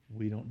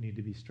 We don't need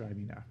to be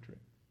striving after it.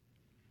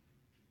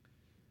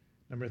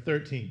 Number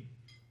 13,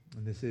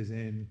 and this is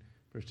in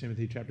 1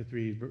 Timothy chapter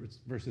 3,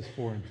 verses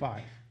 4 and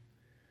 5.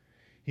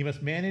 He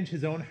must manage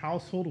his own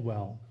household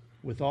well,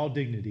 with all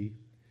dignity,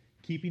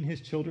 keeping his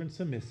children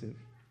submissive.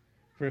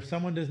 For if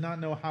someone does not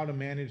know how to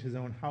manage his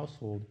own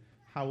household,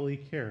 how will he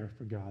care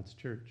for God's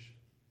church?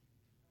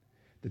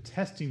 The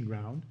testing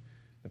ground,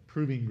 the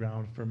proving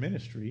ground for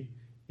ministry,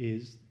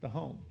 is the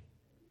home.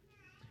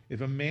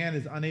 If a man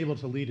is unable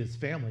to lead his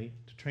family,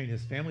 to train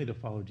his family to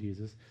follow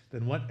Jesus,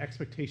 then what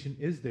expectation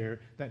is there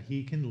that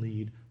he can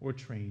lead or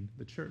train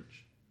the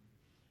church?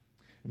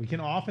 We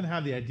can often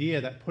have the idea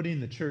that putting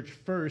the church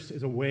first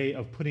is a way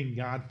of putting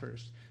God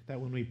first, that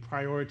when we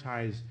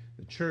prioritize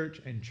the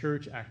church and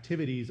church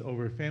activities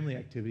over family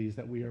activities,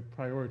 that we are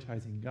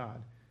prioritizing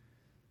God.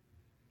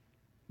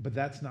 But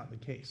that's not the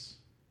case.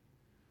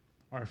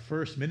 Our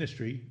first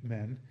ministry,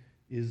 men,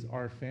 is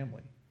our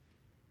family.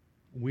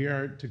 We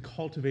are to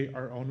cultivate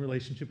our own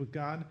relationship with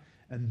God,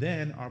 and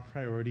then our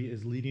priority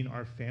is leading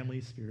our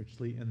family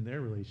spiritually in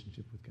their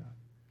relationship with God.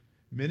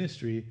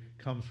 Ministry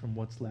comes from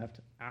what's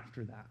left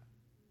after that.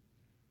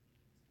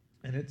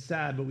 And it's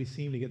sad, but we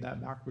seem to get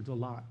that backwards a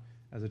lot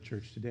as a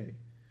church today.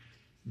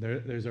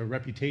 There's a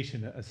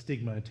reputation, a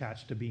stigma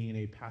attached to being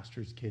a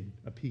pastor's kid,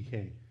 a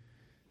PK.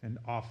 And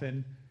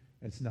often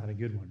it's not a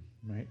good one,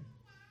 right?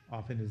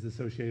 Often is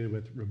associated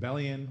with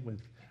rebellion,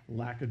 with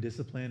lack of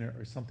discipline,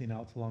 or something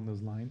else along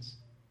those lines.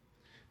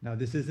 Now,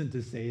 this isn't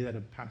to say that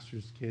a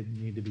pastor's kid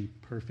need to be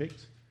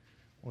perfect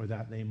or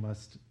that they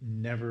must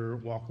never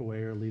walk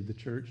away or leave the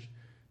church.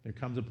 There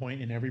comes a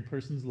point in every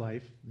person's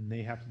life, and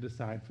they have to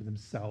decide for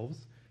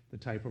themselves the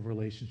type of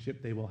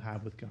relationship they will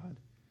have with God.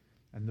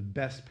 And the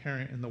best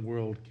parent in the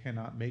world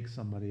cannot make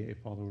somebody a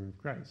follower of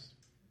Christ.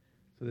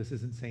 So this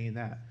isn't saying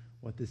that.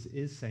 What this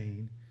is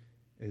saying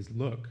is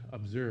look,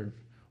 observe,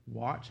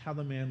 watch how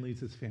the man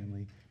leads his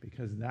family,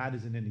 because that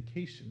is an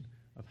indication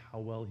of how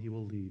well he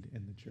will lead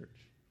in the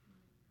church.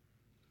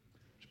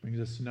 Which brings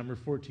us to number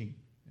 14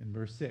 in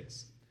verse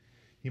 6.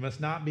 He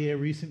must not be a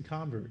recent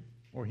convert,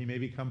 or he may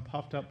become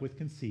puffed up with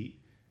conceit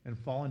and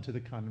fall into the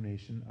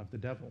condemnation of the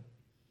devil.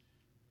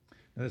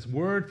 Now, this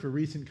word for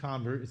recent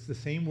convert is the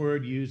same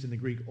word used in the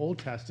Greek Old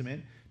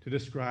Testament to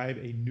describe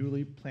a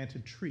newly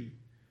planted tree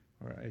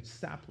or a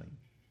sapling.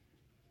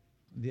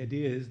 The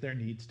idea is there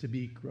needs to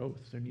be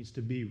growth. There needs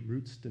to be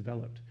roots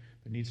developed.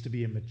 There needs to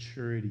be a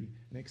maturity,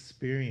 an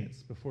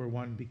experience before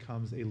one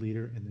becomes a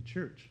leader in the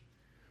church.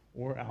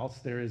 Or else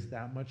there is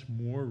that much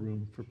more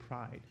room for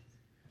pride,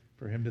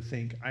 for him to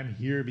think, I'm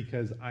here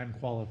because I'm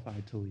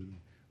qualified to lead,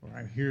 or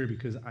I'm here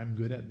because I'm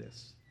good at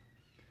this.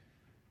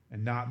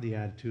 And not the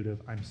attitude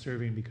of, I'm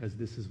serving because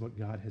this is what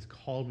God has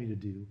called me to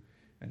do,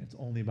 and it's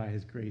only by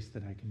his grace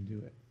that I can do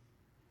it.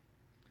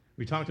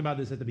 We talked about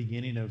this at the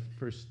beginning of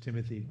 1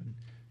 Timothy when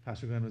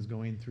Pastor Glenn was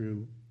going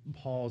through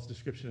Paul's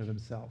description of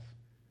himself.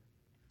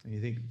 And you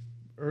think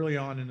early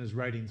on in his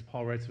writings,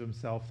 Paul writes of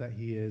himself that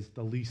he is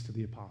the least of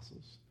the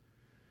apostles.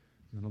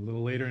 And then a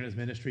little later in his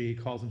ministry, he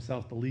calls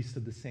himself the least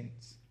of the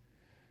saints.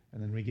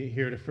 And then we get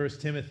here to 1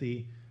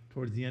 Timothy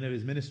towards the end of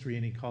his ministry,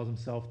 and he calls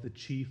himself the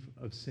chief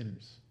of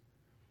sinners.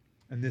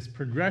 And this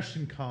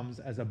progression comes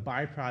as a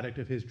byproduct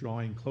of his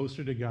drawing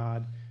closer to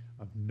God,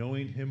 of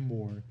knowing him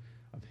more,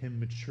 of him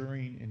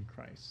maturing in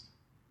Christ.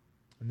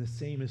 And the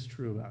same is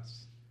true of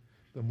us.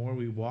 The more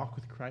we walk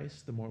with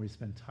Christ, the more we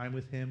spend time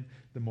with him,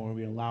 the more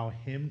we allow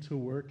him to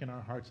work in our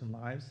hearts and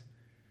lives,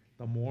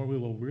 the more we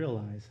will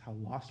realize how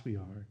lost we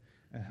are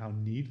and how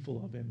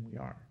needful of him we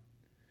are.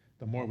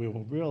 The more we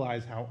will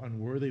realize how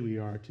unworthy we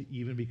are to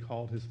even be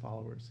called his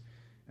followers.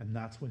 And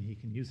that's when he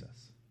can use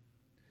us.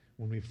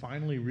 When we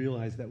finally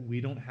realize that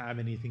we don't have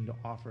anything to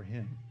offer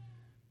him,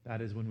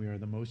 that is when we are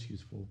the most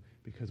useful,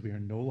 because we are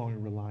no longer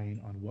relying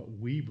on what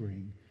we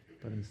bring,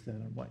 but instead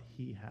on what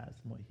he has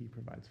and what he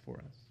provides for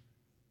us.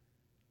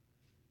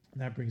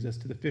 And that brings us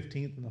to the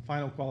 15th and the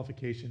final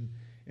qualification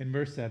in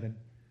verse 7.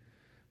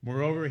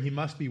 Moreover, he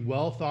must be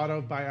well thought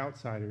of by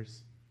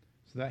outsiders,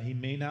 so that he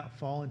may not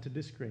fall into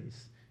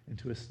disgrace,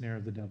 into a snare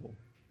of the devil.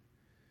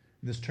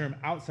 And this term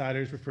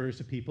outsiders refers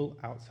to people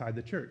outside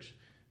the church.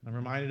 And I'm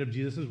reminded of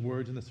Jesus'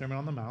 words in the Sermon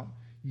on the Mount.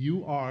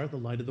 You are the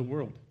light of the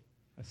world.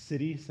 A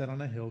city set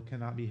on a hill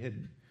cannot be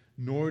hidden,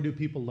 nor do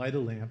people light a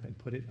lamp and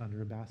put it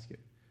under a basket,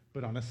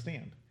 but on a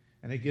stand,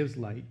 and it gives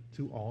light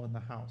to all in the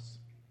house.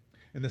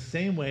 In the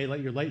same way,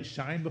 let your light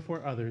shine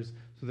before others,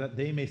 so that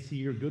they may see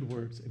your good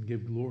works and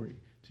give glory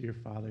to your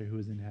Father who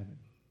is in heaven.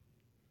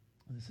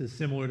 And this is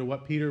similar to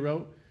what Peter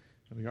wrote,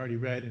 and we already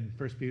read in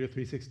 1 Peter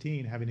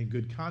 3:16, having a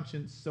good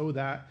conscience, so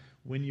that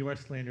when you are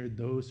slandered,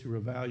 those who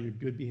revile your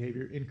good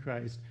behavior in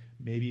Christ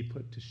may be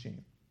put to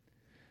shame.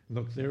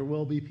 Look, there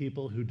will be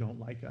people who don't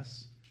like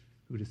us,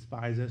 who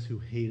despise us, who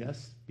hate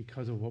us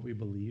because of what we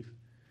believe.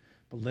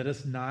 But let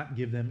us not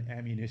give them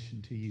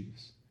ammunition to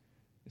use,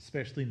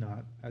 especially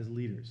not as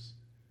leaders.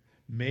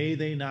 May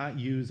they not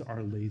use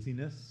our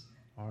laziness,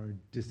 our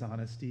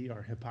dishonesty,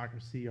 our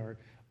hypocrisy, our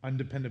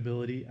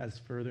undependability as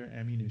further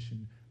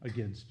ammunition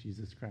against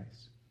Jesus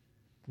Christ.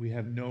 We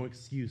have no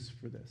excuse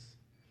for this.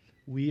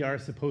 We are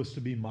supposed to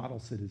be model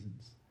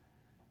citizens,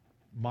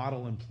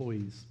 model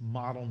employees,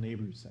 model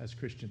neighbors as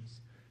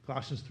Christians.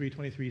 Colossians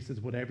 3:23 says,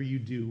 whatever you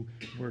do,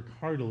 work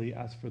heartily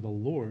as for the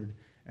Lord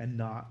and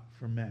not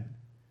for men.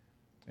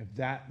 If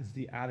that is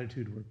the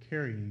attitude we're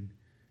carrying,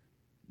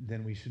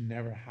 then we should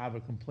never have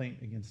a complaint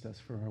against us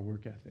for our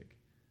work ethic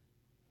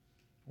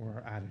or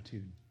our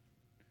attitude.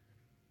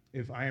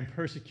 If I am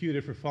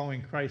persecuted for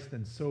following Christ,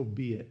 then so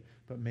be it.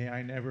 But may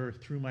I never,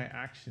 through my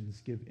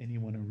actions, give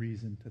anyone a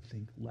reason to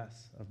think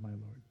less of my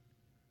Lord.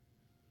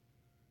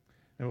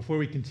 Now, before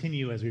we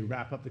continue, as we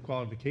wrap up the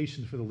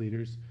qualifications for the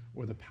leaders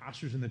or the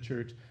pastors in the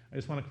church, I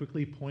just want to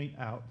quickly point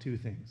out two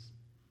things.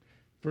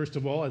 First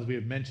of all, as we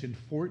have mentioned,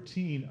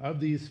 14 of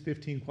these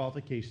 15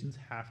 qualifications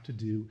have to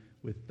do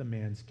with the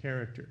man's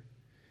character.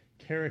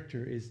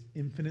 Character is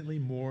infinitely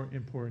more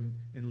important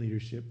in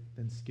leadership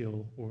than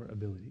skill or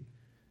ability.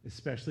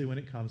 especially when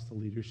it comes to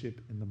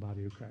leadership in the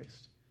body of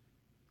Christ.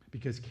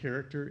 Because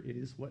character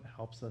is what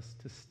helps us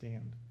to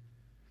stand.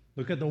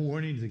 Look at the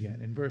warnings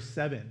again in verse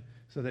 7,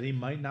 so that he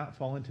might not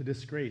fall into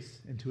disgrace,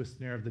 into a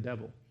snare of the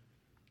devil.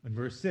 In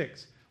verse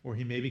 6, or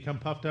he may become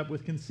puffed up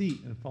with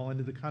conceit and fall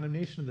into the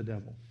condemnation of the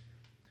devil.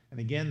 And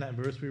again, that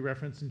verse we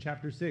referenced in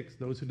chapter 6,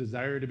 those who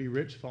desire to be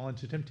rich fall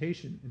into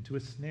temptation, into a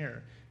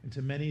snare,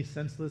 into many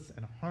senseless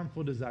and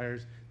harmful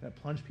desires that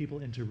plunge people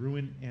into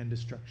ruin and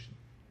destruction.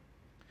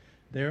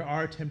 There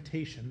are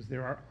temptations,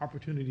 there are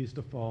opportunities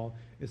to fall,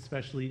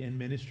 especially in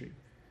ministry.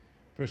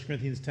 1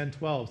 Corinthians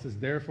 10:12 says,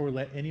 therefore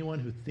let anyone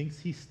who thinks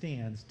he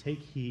stands take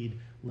heed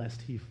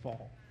lest he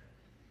fall.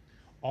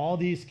 All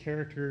these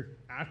character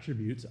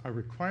attributes are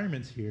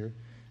requirements here,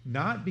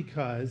 not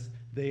because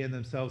they in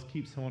themselves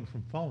keep someone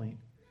from falling,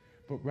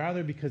 but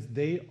rather because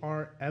they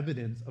are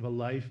evidence of a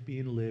life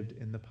being lived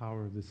in the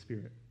power of the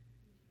Spirit.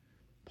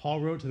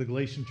 Paul wrote to the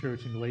Galatian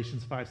church in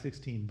Galatians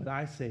 5:16, but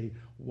I say,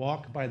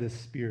 walk by the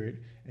Spirit,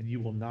 and you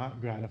will not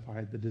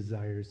gratify the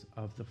desires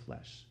of the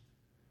flesh.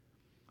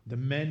 The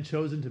men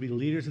chosen to be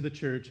leaders of the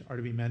church are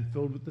to be men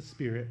filled with the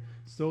Spirit,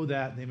 so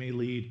that they may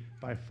lead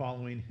by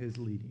following his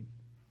leading.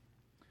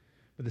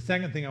 But the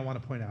second thing I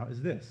want to point out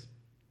is this.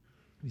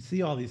 We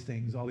see all these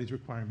things, all these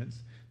requirements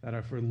that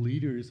are for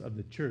leaders of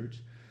the church,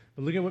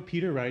 but look at what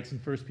Peter writes in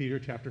 1 Peter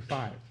chapter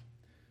 5.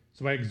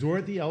 So I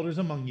exhort the elders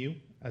among you,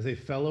 as a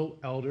fellow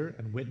elder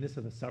and witness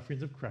of the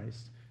sufferings of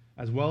Christ,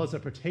 as well as a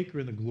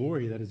partaker in the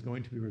glory that is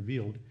going to be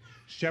revealed,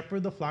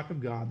 shepherd the flock of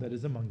God that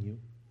is among you,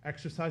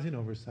 exercising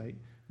oversight,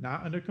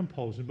 not under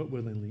compulsion, but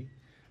willingly,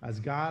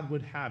 as God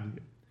would have you,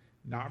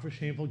 not for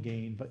shameful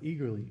gain, but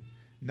eagerly,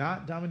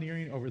 not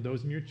domineering over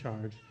those in your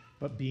charge,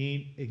 but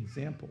being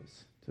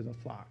examples to the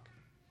flock.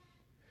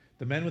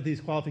 The men with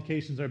these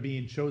qualifications are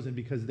being chosen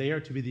because they are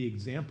to be the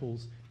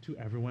examples to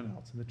everyone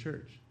else in the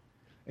church.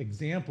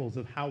 Examples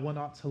of how one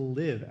ought to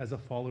live as a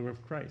follower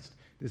of Christ.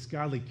 This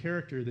godly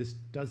character, this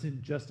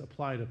doesn't just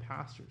apply to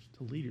pastors,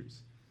 to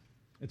leaders.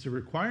 It's a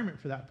requirement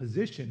for that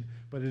position,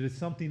 but it is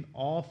something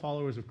all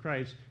followers of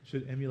Christ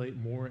should emulate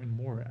more and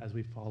more as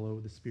we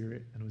follow the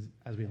Spirit and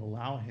as we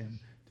allow him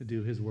to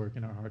do his work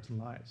in our hearts and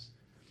lives.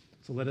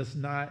 So let us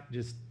not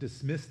just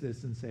dismiss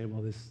this and say,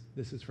 well,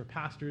 this is for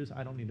pastors.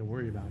 I don't need to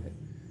worry about it.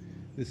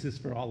 This is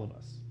for all of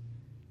us.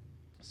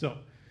 So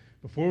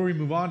before we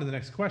move on to the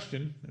next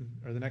question,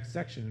 or the next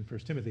section in 1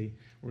 Timothy,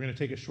 we're going to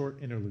take a short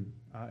interlude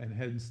and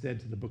head instead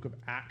to the book of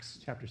Acts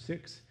chapter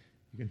 6.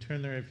 You can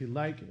turn there if you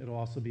like. It'll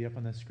also be up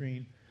on the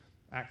screen.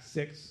 Acts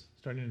 6,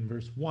 starting in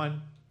verse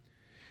 1.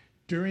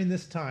 During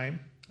this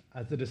time,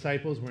 as the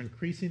disciples were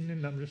increasing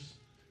in number,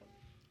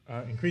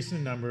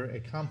 a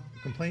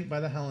complaint by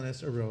the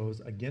Hellenists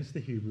arose against the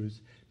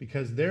Hebrews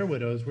because their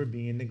widows were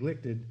being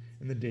neglected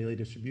in the daily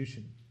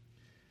distribution.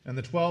 And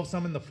the 12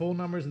 summoned the full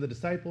numbers of the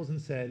disciples and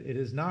said, it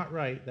is not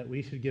right that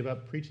we should give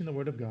up preaching the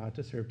word of God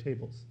to serve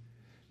tables.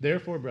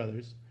 Therefore,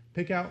 brothers,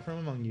 pick out from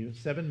among you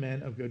 7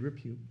 men of good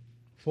repute,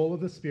 full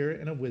of the Spirit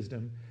and of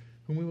wisdom,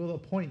 whom we will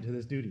appoint to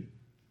this duty.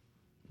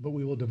 But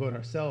we will devote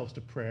ourselves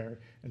to prayer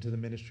and to the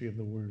ministry of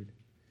the word.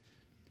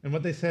 And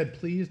what they said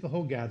pleased the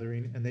whole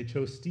gathering, and they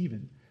chose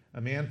Stephen, a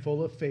man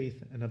full of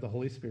faith and of the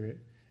Holy Spirit,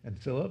 and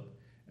Philip,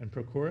 and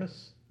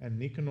Prochorus, and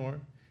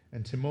Nicanor,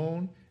 and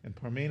Timon, and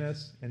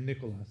Parmenas, and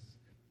Nicholas,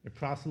 a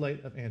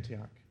proselyte of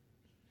Antioch.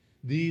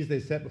 These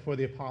they set before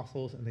the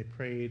apostles, and they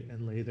prayed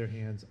and laid their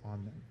hands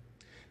on them.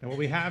 Now what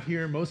we have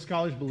here, most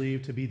scholars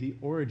believe to be the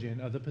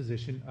origin of the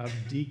position of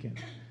deacon.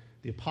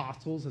 The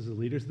apostles, as the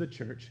leaders of the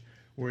church,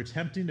 were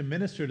attempting to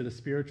minister to the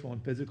spiritual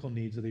and physical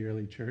needs of the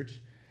early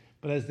church,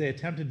 but as they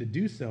attempted to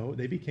do so,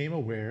 they became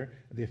aware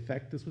of the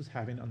effect this was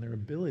having on their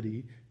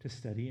ability to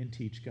study and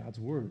teach God's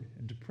word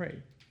and to pray.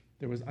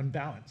 There was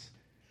unbalance.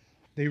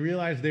 They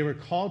realized they were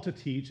called to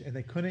teach, and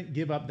they couldn't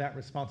give up that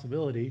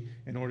responsibility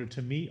in order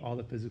to meet all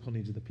the physical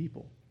needs of the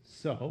people.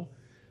 So,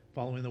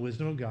 following the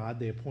wisdom of God,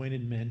 they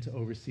appointed men to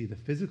oversee the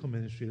physical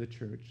ministry of the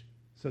church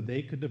so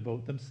they could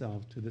devote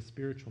themselves to the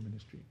spiritual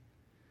ministry.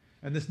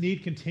 And this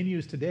need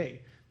continues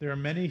today. There are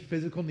many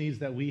physical needs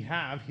that we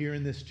have here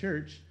in this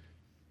church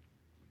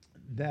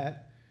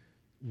that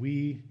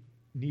we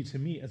need to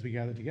meet as we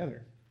gather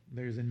together.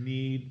 There's a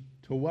need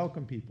to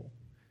welcome people,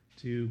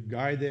 to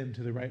guide them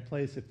to the right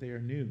place if they are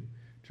new,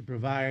 to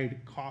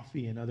provide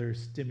coffee and other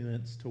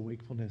stimulants to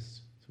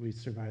wakefulness so we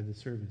survive the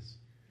service,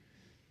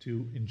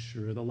 to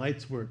ensure the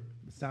lights work,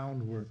 the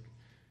sound work,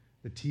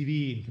 the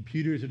TV and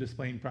computers are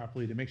displaying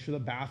properly, to make sure the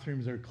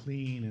bathrooms are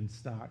clean and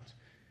stocked.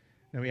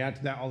 Now we add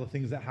to that all the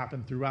things that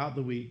happen throughout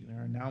the week.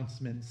 There are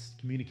announcements,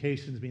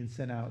 communications being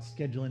sent out,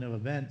 scheduling of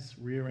events,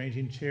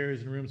 rearranging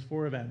chairs and rooms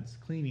for events,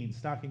 cleaning,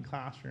 stocking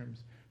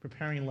classrooms,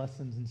 preparing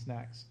lessons and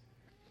snacks.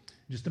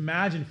 Just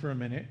imagine for a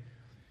minute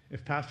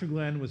if Pastor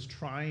Glenn was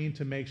trying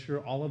to make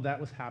sure all of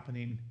that was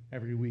happening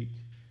every week,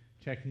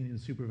 checking and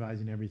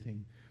supervising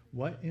everything.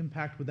 What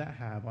impact would that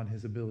have on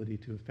his ability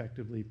to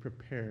effectively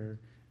prepare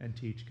and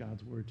teach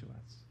God's word to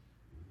us?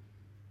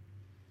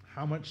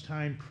 How much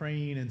time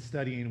praying and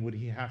studying would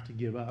he have to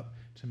give up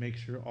to make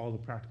sure all the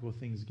practical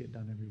things get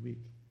done every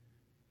week?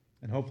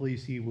 And hopefully you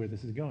see where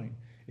this is going.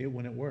 it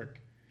wouldn't work.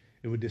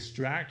 It would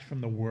distract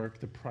from the work,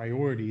 the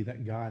priority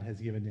that God has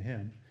given to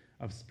him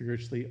of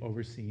spiritually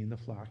overseeing the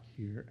flock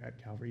here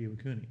at Calvary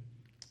Iwakuni.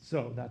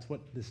 So that's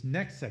what this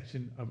next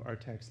section of our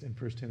text in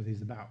 1 Timothy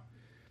is about.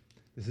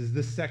 This is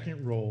the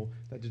second role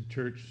that the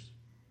church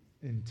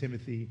in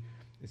Timothy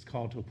is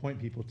called to appoint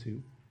people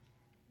to,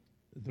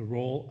 the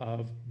role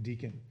of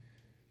deacon.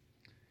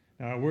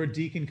 Now, our word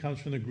deacon comes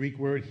from the Greek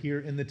word here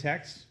in the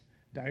text,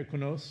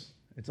 diakonos.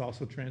 It's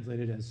also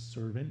translated as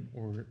servant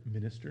or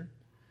minister.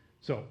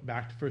 So,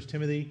 back to 1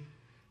 Timothy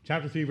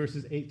chapter 3,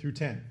 verses 8 through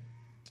 10.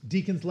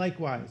 Deacons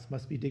likewise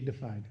must be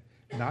dignified,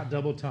 not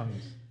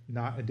double-tongued,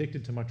 not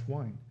addicted to much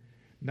wine,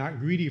 not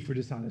greedy for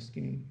dishonest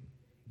gain.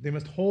 They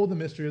must hold the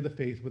mystery of the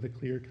faith with a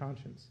clear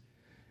conscience,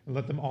 and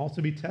let them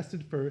also be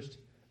tested first,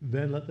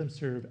 then let them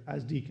serve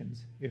as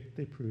deacons if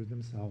they prove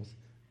themselves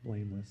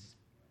blameless.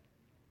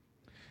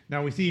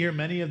 Now, we see here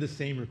many of the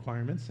same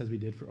requirements as we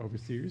did for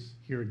overseers.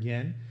 Here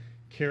again,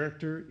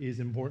 character is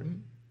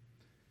important.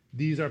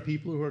 These are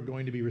people who are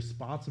going to be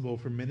responsible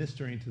for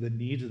ministering to the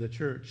needs of the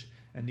church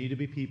and need to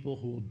be people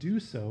who will do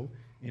so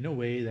in a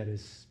way that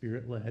is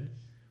spirit-led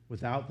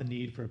without the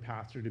need for a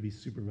pastor to be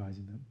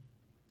supervising them.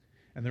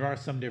 And there are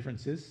some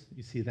differences.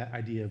 You see that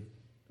idea of,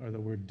 or the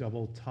word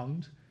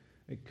double-tongued.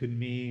 It could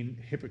mean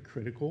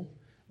hypocritical,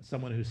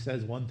 someone who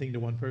says one thing to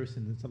one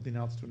person and something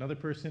else to another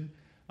person.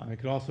 It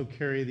could also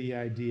carry the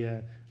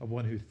idea of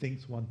one who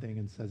thinks one thing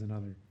and says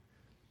another.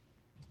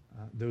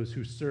 Those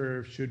who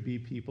serve should be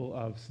people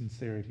of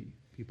sincerity,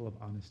 people of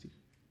honesty.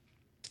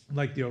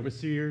 Like the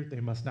overseer, they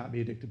must not be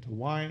addicted to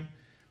wine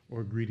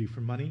or greedy for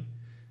money.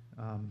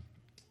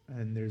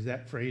 And there's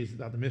that phrase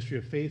about the mystery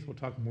of faith. We'll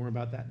talk more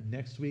about that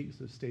next week,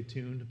 so stay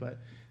tuned. But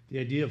the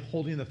idea of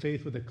holding the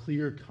faith with a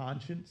clear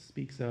conscience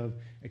speaks of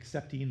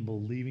accepting,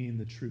 believing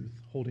the truth,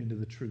 holding to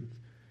the truth.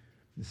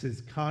 This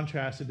is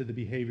contrasted to the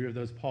behavior of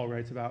those Paul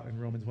writes about in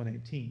Romans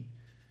 1:18.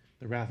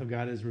 The wrath of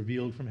God is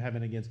revealed from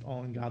heaven against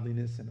all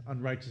ungodliness and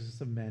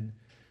unrighteousness of men,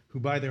 who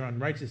by their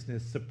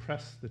unrighteousness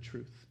suppress the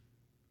truth.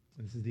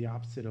 And this is the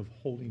opposite of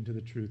holding to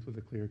the truth with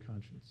a clear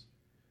conscience.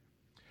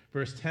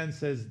 Verse 10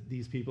 says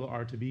these people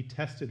are to be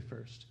tested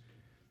first.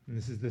 And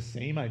this is the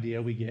same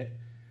idea we get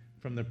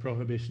from the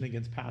prohibition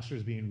against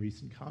pastors being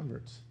recent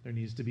converts. There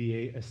needs to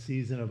be a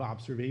season of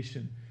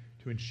observation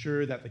to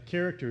ensure that the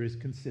character is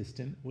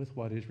consistent with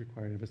what is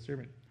required of a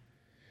servant.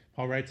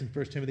 Paul writes in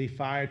 1 Timothy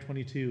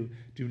 5:22,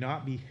 "Do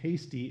not be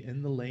hasty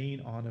in the laying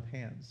on of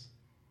hands."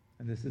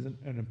 And this is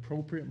an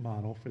appropriate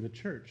model for the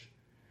church.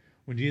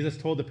 When Jesus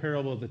told the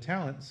parable of the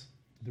talents,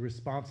 the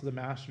response of the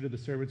master to the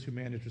servants who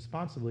managed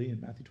responsibly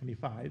in Matthew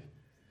 25,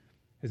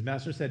 his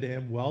master said to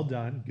him, "Well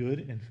done,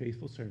 good and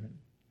faithful servant.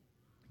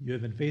 You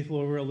have been faithful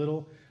over a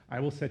little, I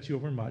will set you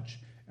over much.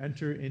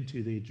 Enter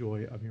into the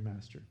joy of your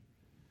master."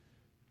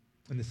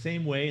 In the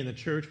same way, in the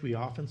church, we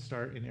often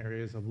start in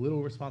areas of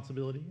little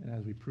responsibility, and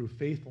as we prove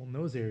faithful in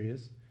those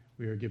areas,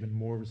 we are given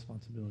more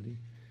responsibility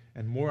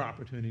and more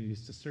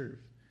opportunities to serve.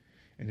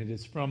 And it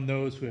is from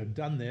those who have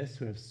done this,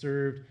 who have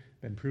served,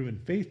 been proven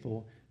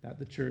faithful, that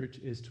the church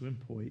is to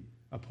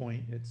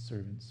appoint its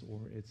servants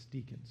or its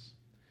deacons.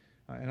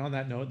 And on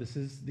that note, this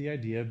is the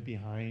idea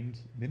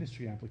behind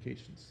ministry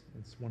applications.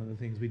 It's one of the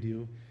things we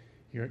do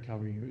here at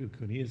Calvary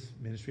Iwakuni is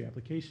ministry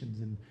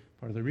applications. And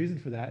part of the reason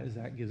for that is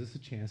that gives us a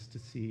chance to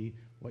see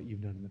what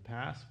you've done in the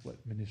past,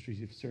 what ministries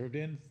you've served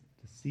in,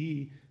 to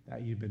see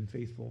that you've been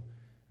faithful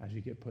as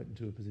you get put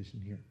into a position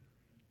here.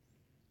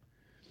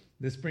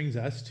 This brings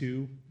us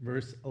to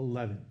verse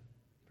 11,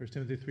 1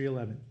 Timothy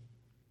 3:11.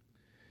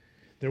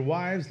 "Their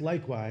wives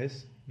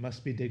likewise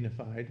must be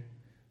dignified,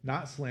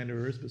 not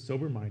slanderers, but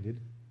sober-minded,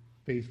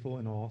 faithful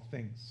in all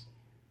things."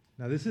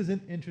 Now this is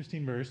an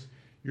interesting verse.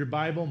 Your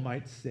Bible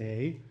might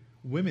say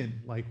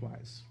women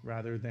likewise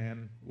rather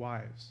than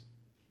wives.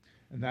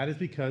 And that is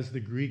because the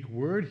Greek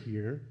word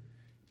here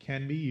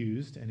can be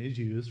used and is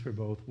used for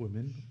both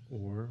women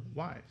or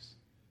wives.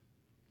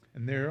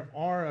 And there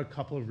are a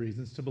couple of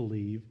reasons to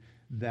believe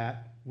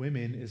that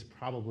women is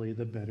probably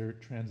the better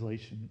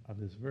translation of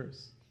this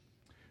verse.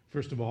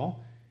 First of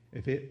all,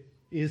 if it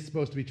is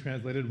supposed to be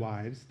translated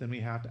wives, then we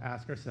have to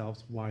ask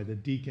ourselves why the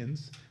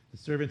deacons, the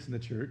servants in the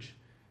church,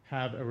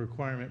 have a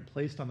requirement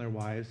placed on their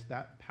wives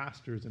that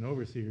pastors and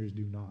overseers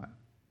do not.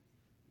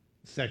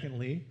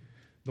 Secondly,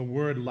 the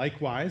word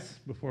likewise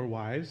before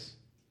wives,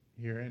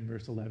 here in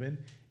verse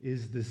 11,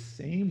 is the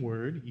same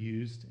word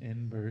used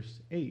in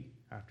verse 8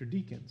 after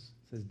deacons.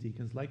 It says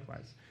deacons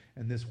likewise.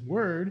 And this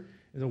word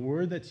is a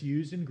word that's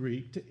used in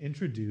Greek to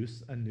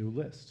introduce a new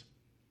list,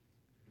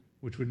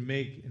 which would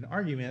make an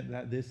argument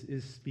that this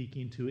is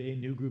speaking to a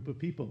new group of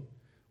people,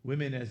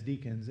 women as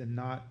deacons, and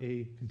not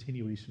a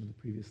continuation of the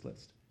previous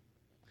list.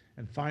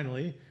 And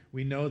finally,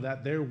 we know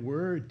that there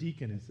were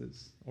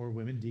deaconesses, or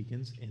women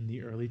deacons, in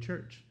the early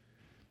church.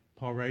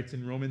 Paul writes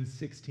in Romans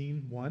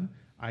 16:1,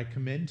 "I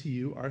commend to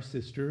you our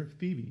sister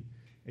Phoebe,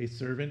 a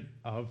servant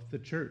of the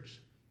church."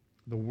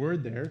 The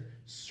word there,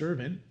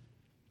 servant,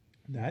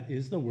 that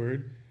is the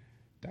word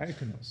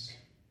diakonos,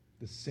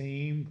 the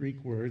same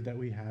Greek word that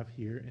we have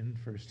here in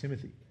 1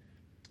 Timothy.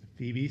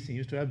 Phoebe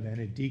seems to have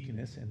been a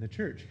deaconess in the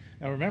church.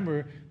 Now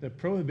remember, the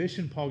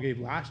prohibition Paul gave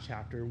last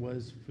chapter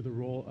was for the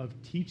role of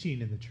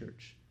teaching in the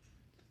church.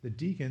 The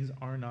deacons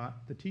are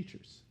not the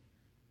teachers.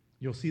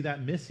 You'll see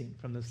that missing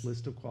from this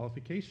list of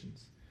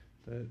qualifications.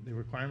 The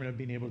requirement of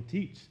being able to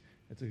teach.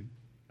 It's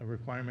a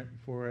requirement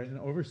for an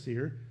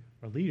overseer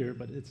or leader,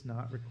 but it's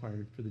not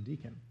required for the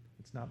deacon.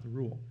 It's not the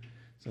rule.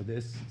 So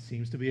this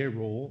seems to be a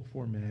role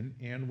for men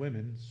and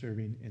women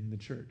serving in the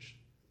church.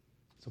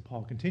 So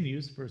Paul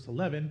continues, verse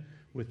 11,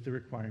 with the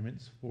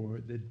requirements for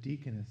the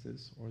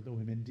deaconesses or the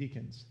women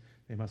deacons.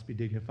 They must be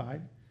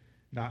dignified,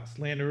 not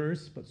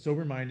slanderers, but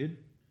sober-minded,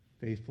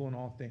 faithful in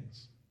all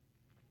things.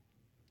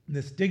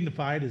 This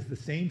dignified is the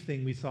same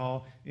thing we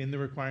saw in the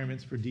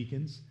requirements for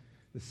deacons,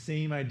 the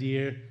same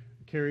idea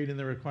carried in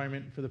the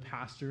requirement for the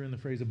pastor in the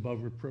phrase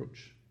above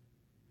reproach.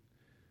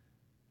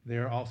 They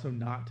are also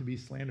not to be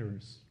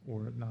slanderers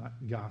or not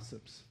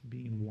gossips,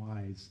 being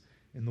wise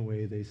in the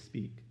way they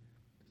speak.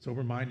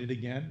 Sober-minded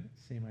again,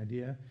 same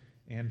idea,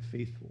 and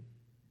faithful.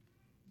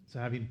 So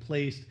having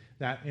placed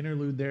that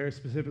interlude there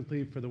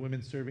specifically for the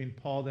women serving,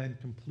 Paul then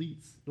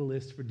completes the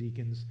list for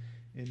deacons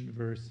in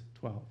verse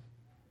 12.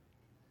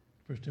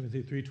 1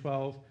 Timothy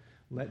 3:12,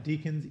 let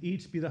deacons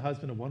each be the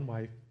husband of one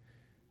wife,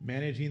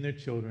 managing their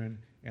children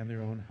and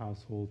their own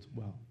households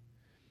well.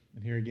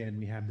 And here again,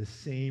 we have the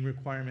same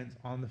requirements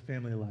on the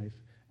family life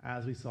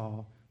as we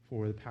saw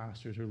for the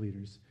pastors or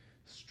leaders,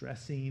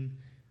 stressing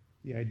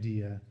the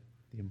idea,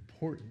 the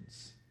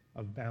importance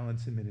of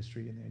balance in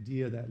ministry, and the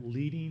idea that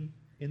leading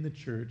in the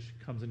church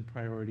comes in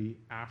priority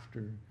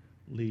after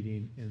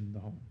leading in the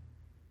home.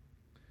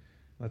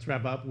 Let's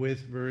wrap up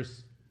with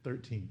verse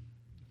 13.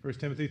 1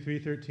 Timothy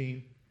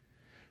 3:13,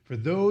 for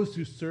those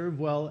who serve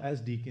well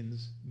as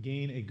deacons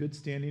gain a good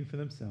standing for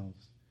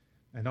themselves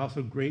and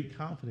also great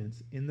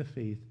confidence in the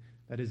faith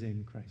that is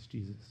in Christ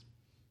Jesus.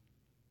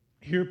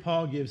 Here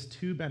Paul gives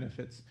two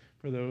benefits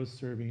for those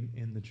serving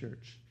in the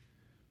church.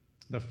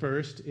 The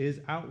first is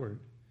outward.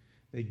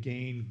 They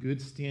gain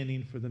good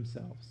standing for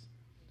themselves.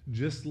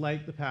 Just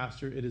like the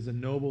pastor, it is a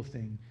noble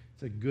thing.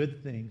 It's a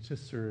good thing to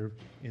serve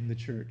in the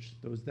church.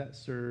 Those that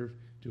serve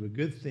do a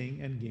good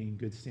thing and gain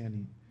good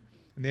standing.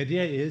 And the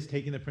idea is,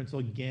 taking the principle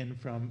again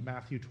from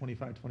Matthew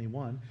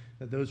 25:21,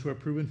 that those who are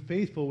proven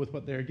faithful with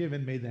what they are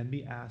given may then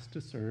be asked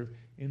to serve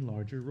in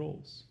larger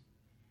roles.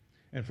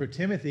 And for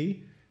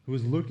Timothy, who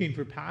is looking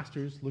for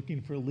pastors,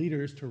 looking for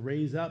leaders to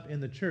raise up in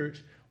the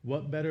church,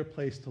 what better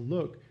place to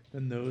look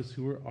than those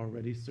who are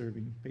already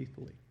serving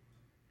faithfully?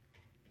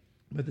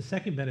 But the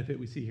second benefit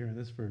we see here in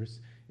this verse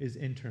is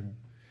internal,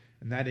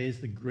 and that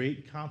is the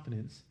great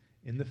confidence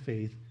in the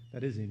faith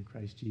that is in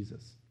Christ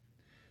Jesus.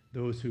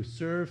 Those who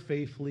serve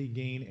faithfully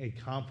gain a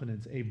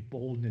confidence, a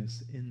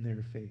boldness in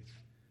their faith.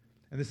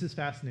 And this is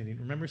fascinating.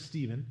 Remember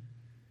Stephen?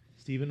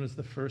 Stephen was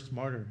the first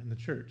martyr in the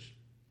church.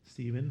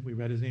 Stephen, we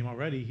read his name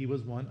already, he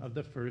was one of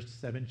the first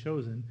 7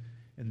 chosen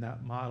in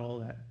that model,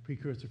 that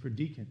precursor for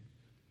deacon.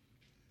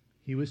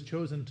 He was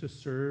chosen to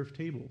serve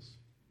tables,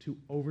 to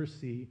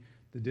oversee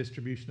the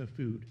distribution of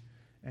food.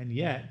 And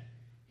yet,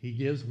 he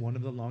gives one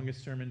of the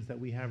longest sermons that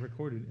we have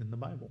recorded in the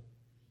Bible,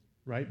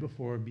 right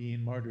before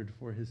being martyred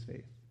for his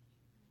faith.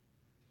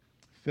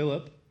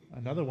 Philip,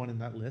 another one in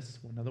that list,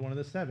 another one of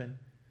the 7,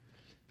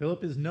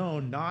 Philip is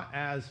known not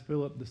as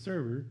Philip the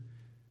server,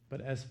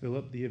 but as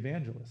Philip the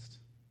evangelist.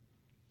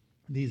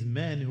 These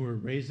men who were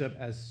raised up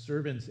as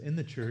servants in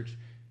the church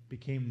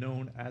became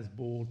known as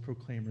bold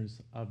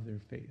proclaimers of their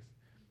faith.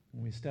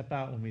 When we step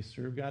out, when we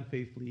serve God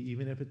faithfully,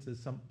 even if it's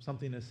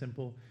something as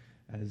simple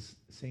as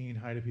saying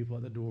hi to people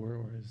at the door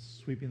or as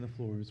sweeping the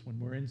floors, when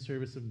we're in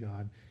service of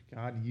God,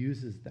 God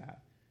uses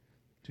that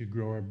to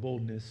grow our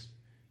boldness,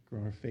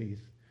 grow our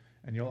faith.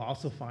 And you'll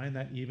also find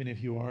that even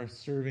if you are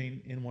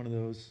serving in one of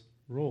those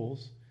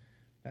roles,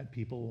 that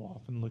people will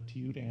often look to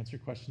you to answer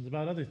questions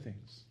about other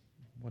things.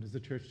 What does the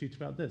church teach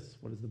about this?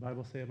 What does the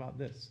Bible say about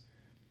this?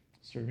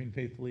 Serving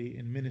faithfully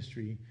in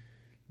ministry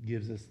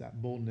gives us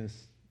that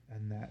boldness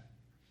and that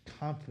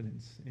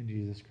confidence in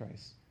Jesus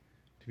Christ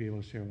to be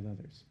able to share with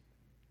others.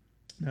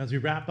 Now, as we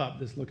wrap up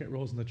this look at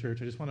roles in the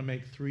church, I just want to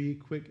make 3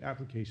 quick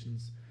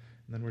applications,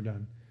 and then we're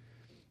done.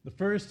 The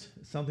first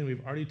is something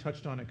we've already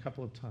touched on a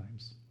couple of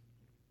times.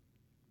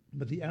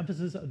 But the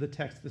emphasis of the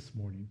text this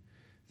morning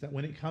is that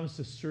when it comes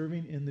to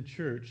serving in the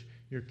church,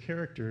 your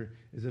character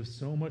is of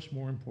so much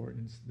more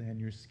importance than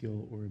your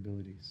skill or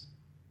abilities.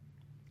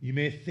 You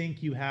may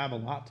think you have a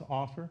lot to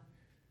offer,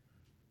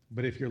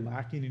 but if you're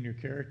lacking in your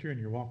character and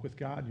your walk with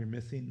God, you're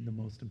missing the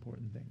most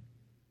important thing.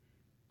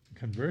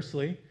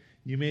 Conversely,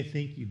 you may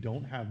think you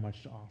don't have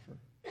much to offer,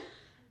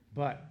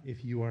 but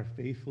if you are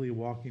faithfully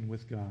walking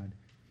with God,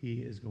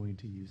 He is going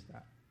to use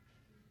that.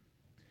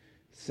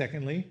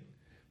 Secondly,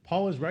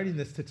 Paul is writing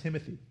this to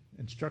Timothy,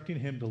 instructing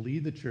him to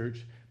lead the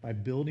church by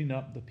building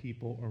up the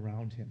people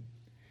around him.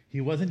 He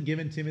wasn't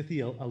giving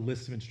Timothy a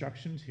list of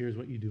instructions. Here's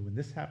what you do when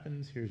this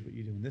happens. Here's what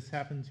you do when this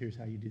happens. Here's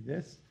how you do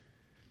this.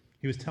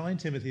 He was telling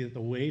Timothy that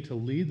the way to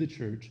lead the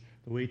church,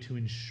 the way to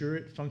ensure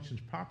it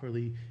functions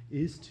properly,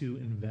 is to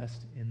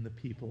invest in the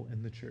people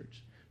in the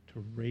church,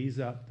 to raise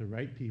up the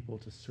right people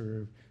to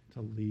serve,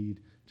 to lead,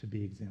 to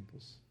be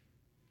examples.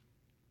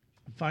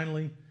 And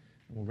finally,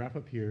 and we'll wrap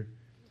up here,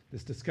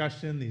 this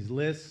discussion, these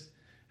lists,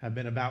 have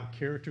been about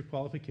character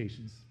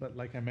qualifications. But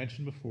like I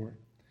mentioned before,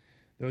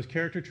 those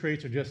character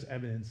traits are just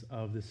evidence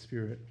of the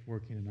Spirit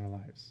working in our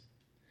lives.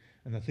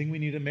 And the thing we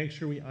need to make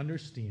sure we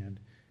understand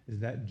is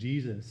that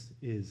Jesus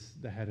is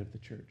the head of the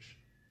church,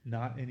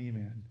 not any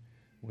man,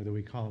 whether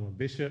we call him a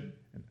bishop,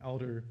 an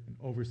elder, an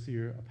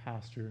overseer, a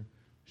pastor,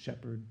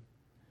 shepherd.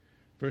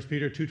 1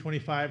 Peter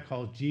 2:25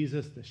 calls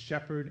Jesus the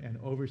shepherd and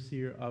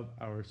overseer of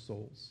our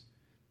souls.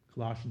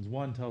 Colossians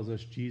 1 tells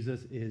us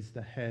Jesus is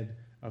the head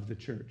of the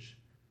church.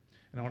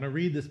 And I want to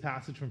read this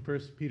passage from 1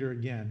 Peter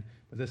again,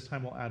 but this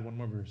time we'll add one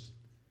more verse.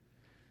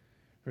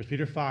 1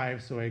 Peter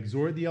 5, so I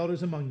exhort the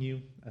elders among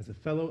you, as a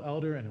fellow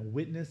elder and a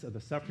witness of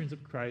the sufferings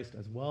of Christ,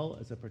 as well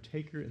as a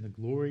partaker in the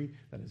glory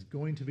that is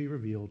going to be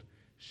revealed,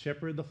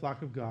 shepherd the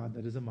flock of God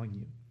that is among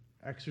you,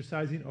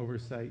 exercising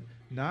oversight,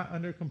 not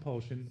under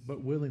compulsion,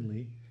 but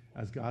willingly,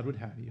 as God would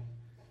have you,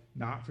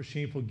 not for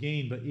shameful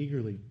gain, but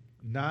eagerly,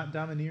 not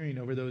domineering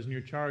over those in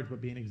your charge,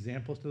 but being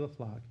examples to the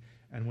flock.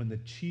 And when the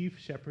chief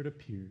shepherd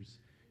appears,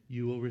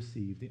 you will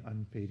receive the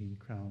unfading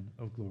crown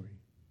of glory.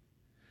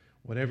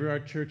 Whatever our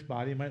church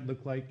body might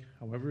look like,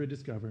 however it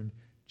is governed,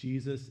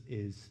 Jesus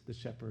is the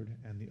shepherd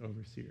and the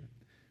overseer.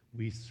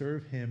 We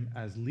serve him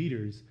as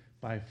leaders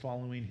by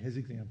following his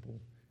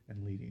example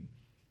and leading.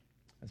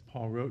 As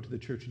Paul wrote to the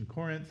church in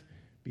Corinth,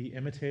 be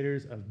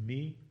imitators of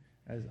me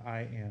as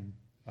I am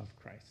of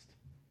Christ.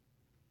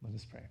 Let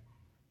us pray.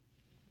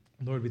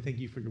 Lord, we thank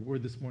you for your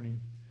word this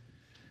morning.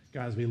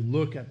 God, as we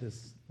look at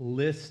this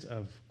list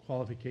of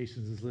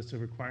qualifications, this list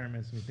of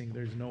requirements, and we think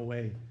there's no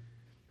way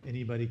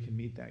anybody can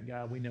meet that,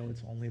 God, we know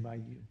it's only by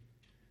you.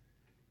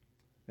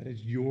 That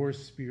it's your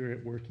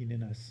Spirit working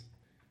in us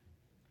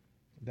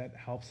that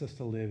helps us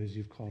to live as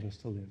you've called us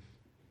to live.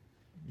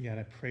 God,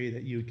 I pray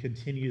that you would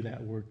continue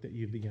that work that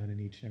you've begun in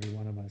each and every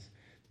one of us.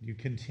 You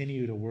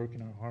continue to work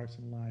in our hearts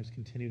and lives,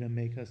 continue to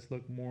make us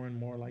look more and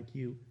more like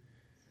you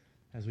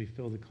as we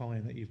fill the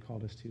calling that you've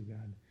called us to,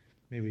 God.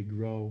 May we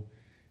grow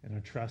in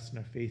our trust and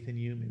our faith in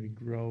you. May we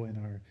grow in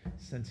our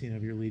sensing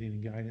of your leading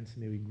and guidance.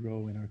 May we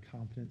grow in our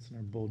confidence and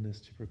our boldness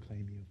to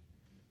proclaim you.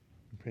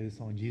 We pray this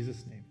all in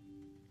Jesus' name.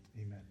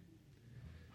 Amen.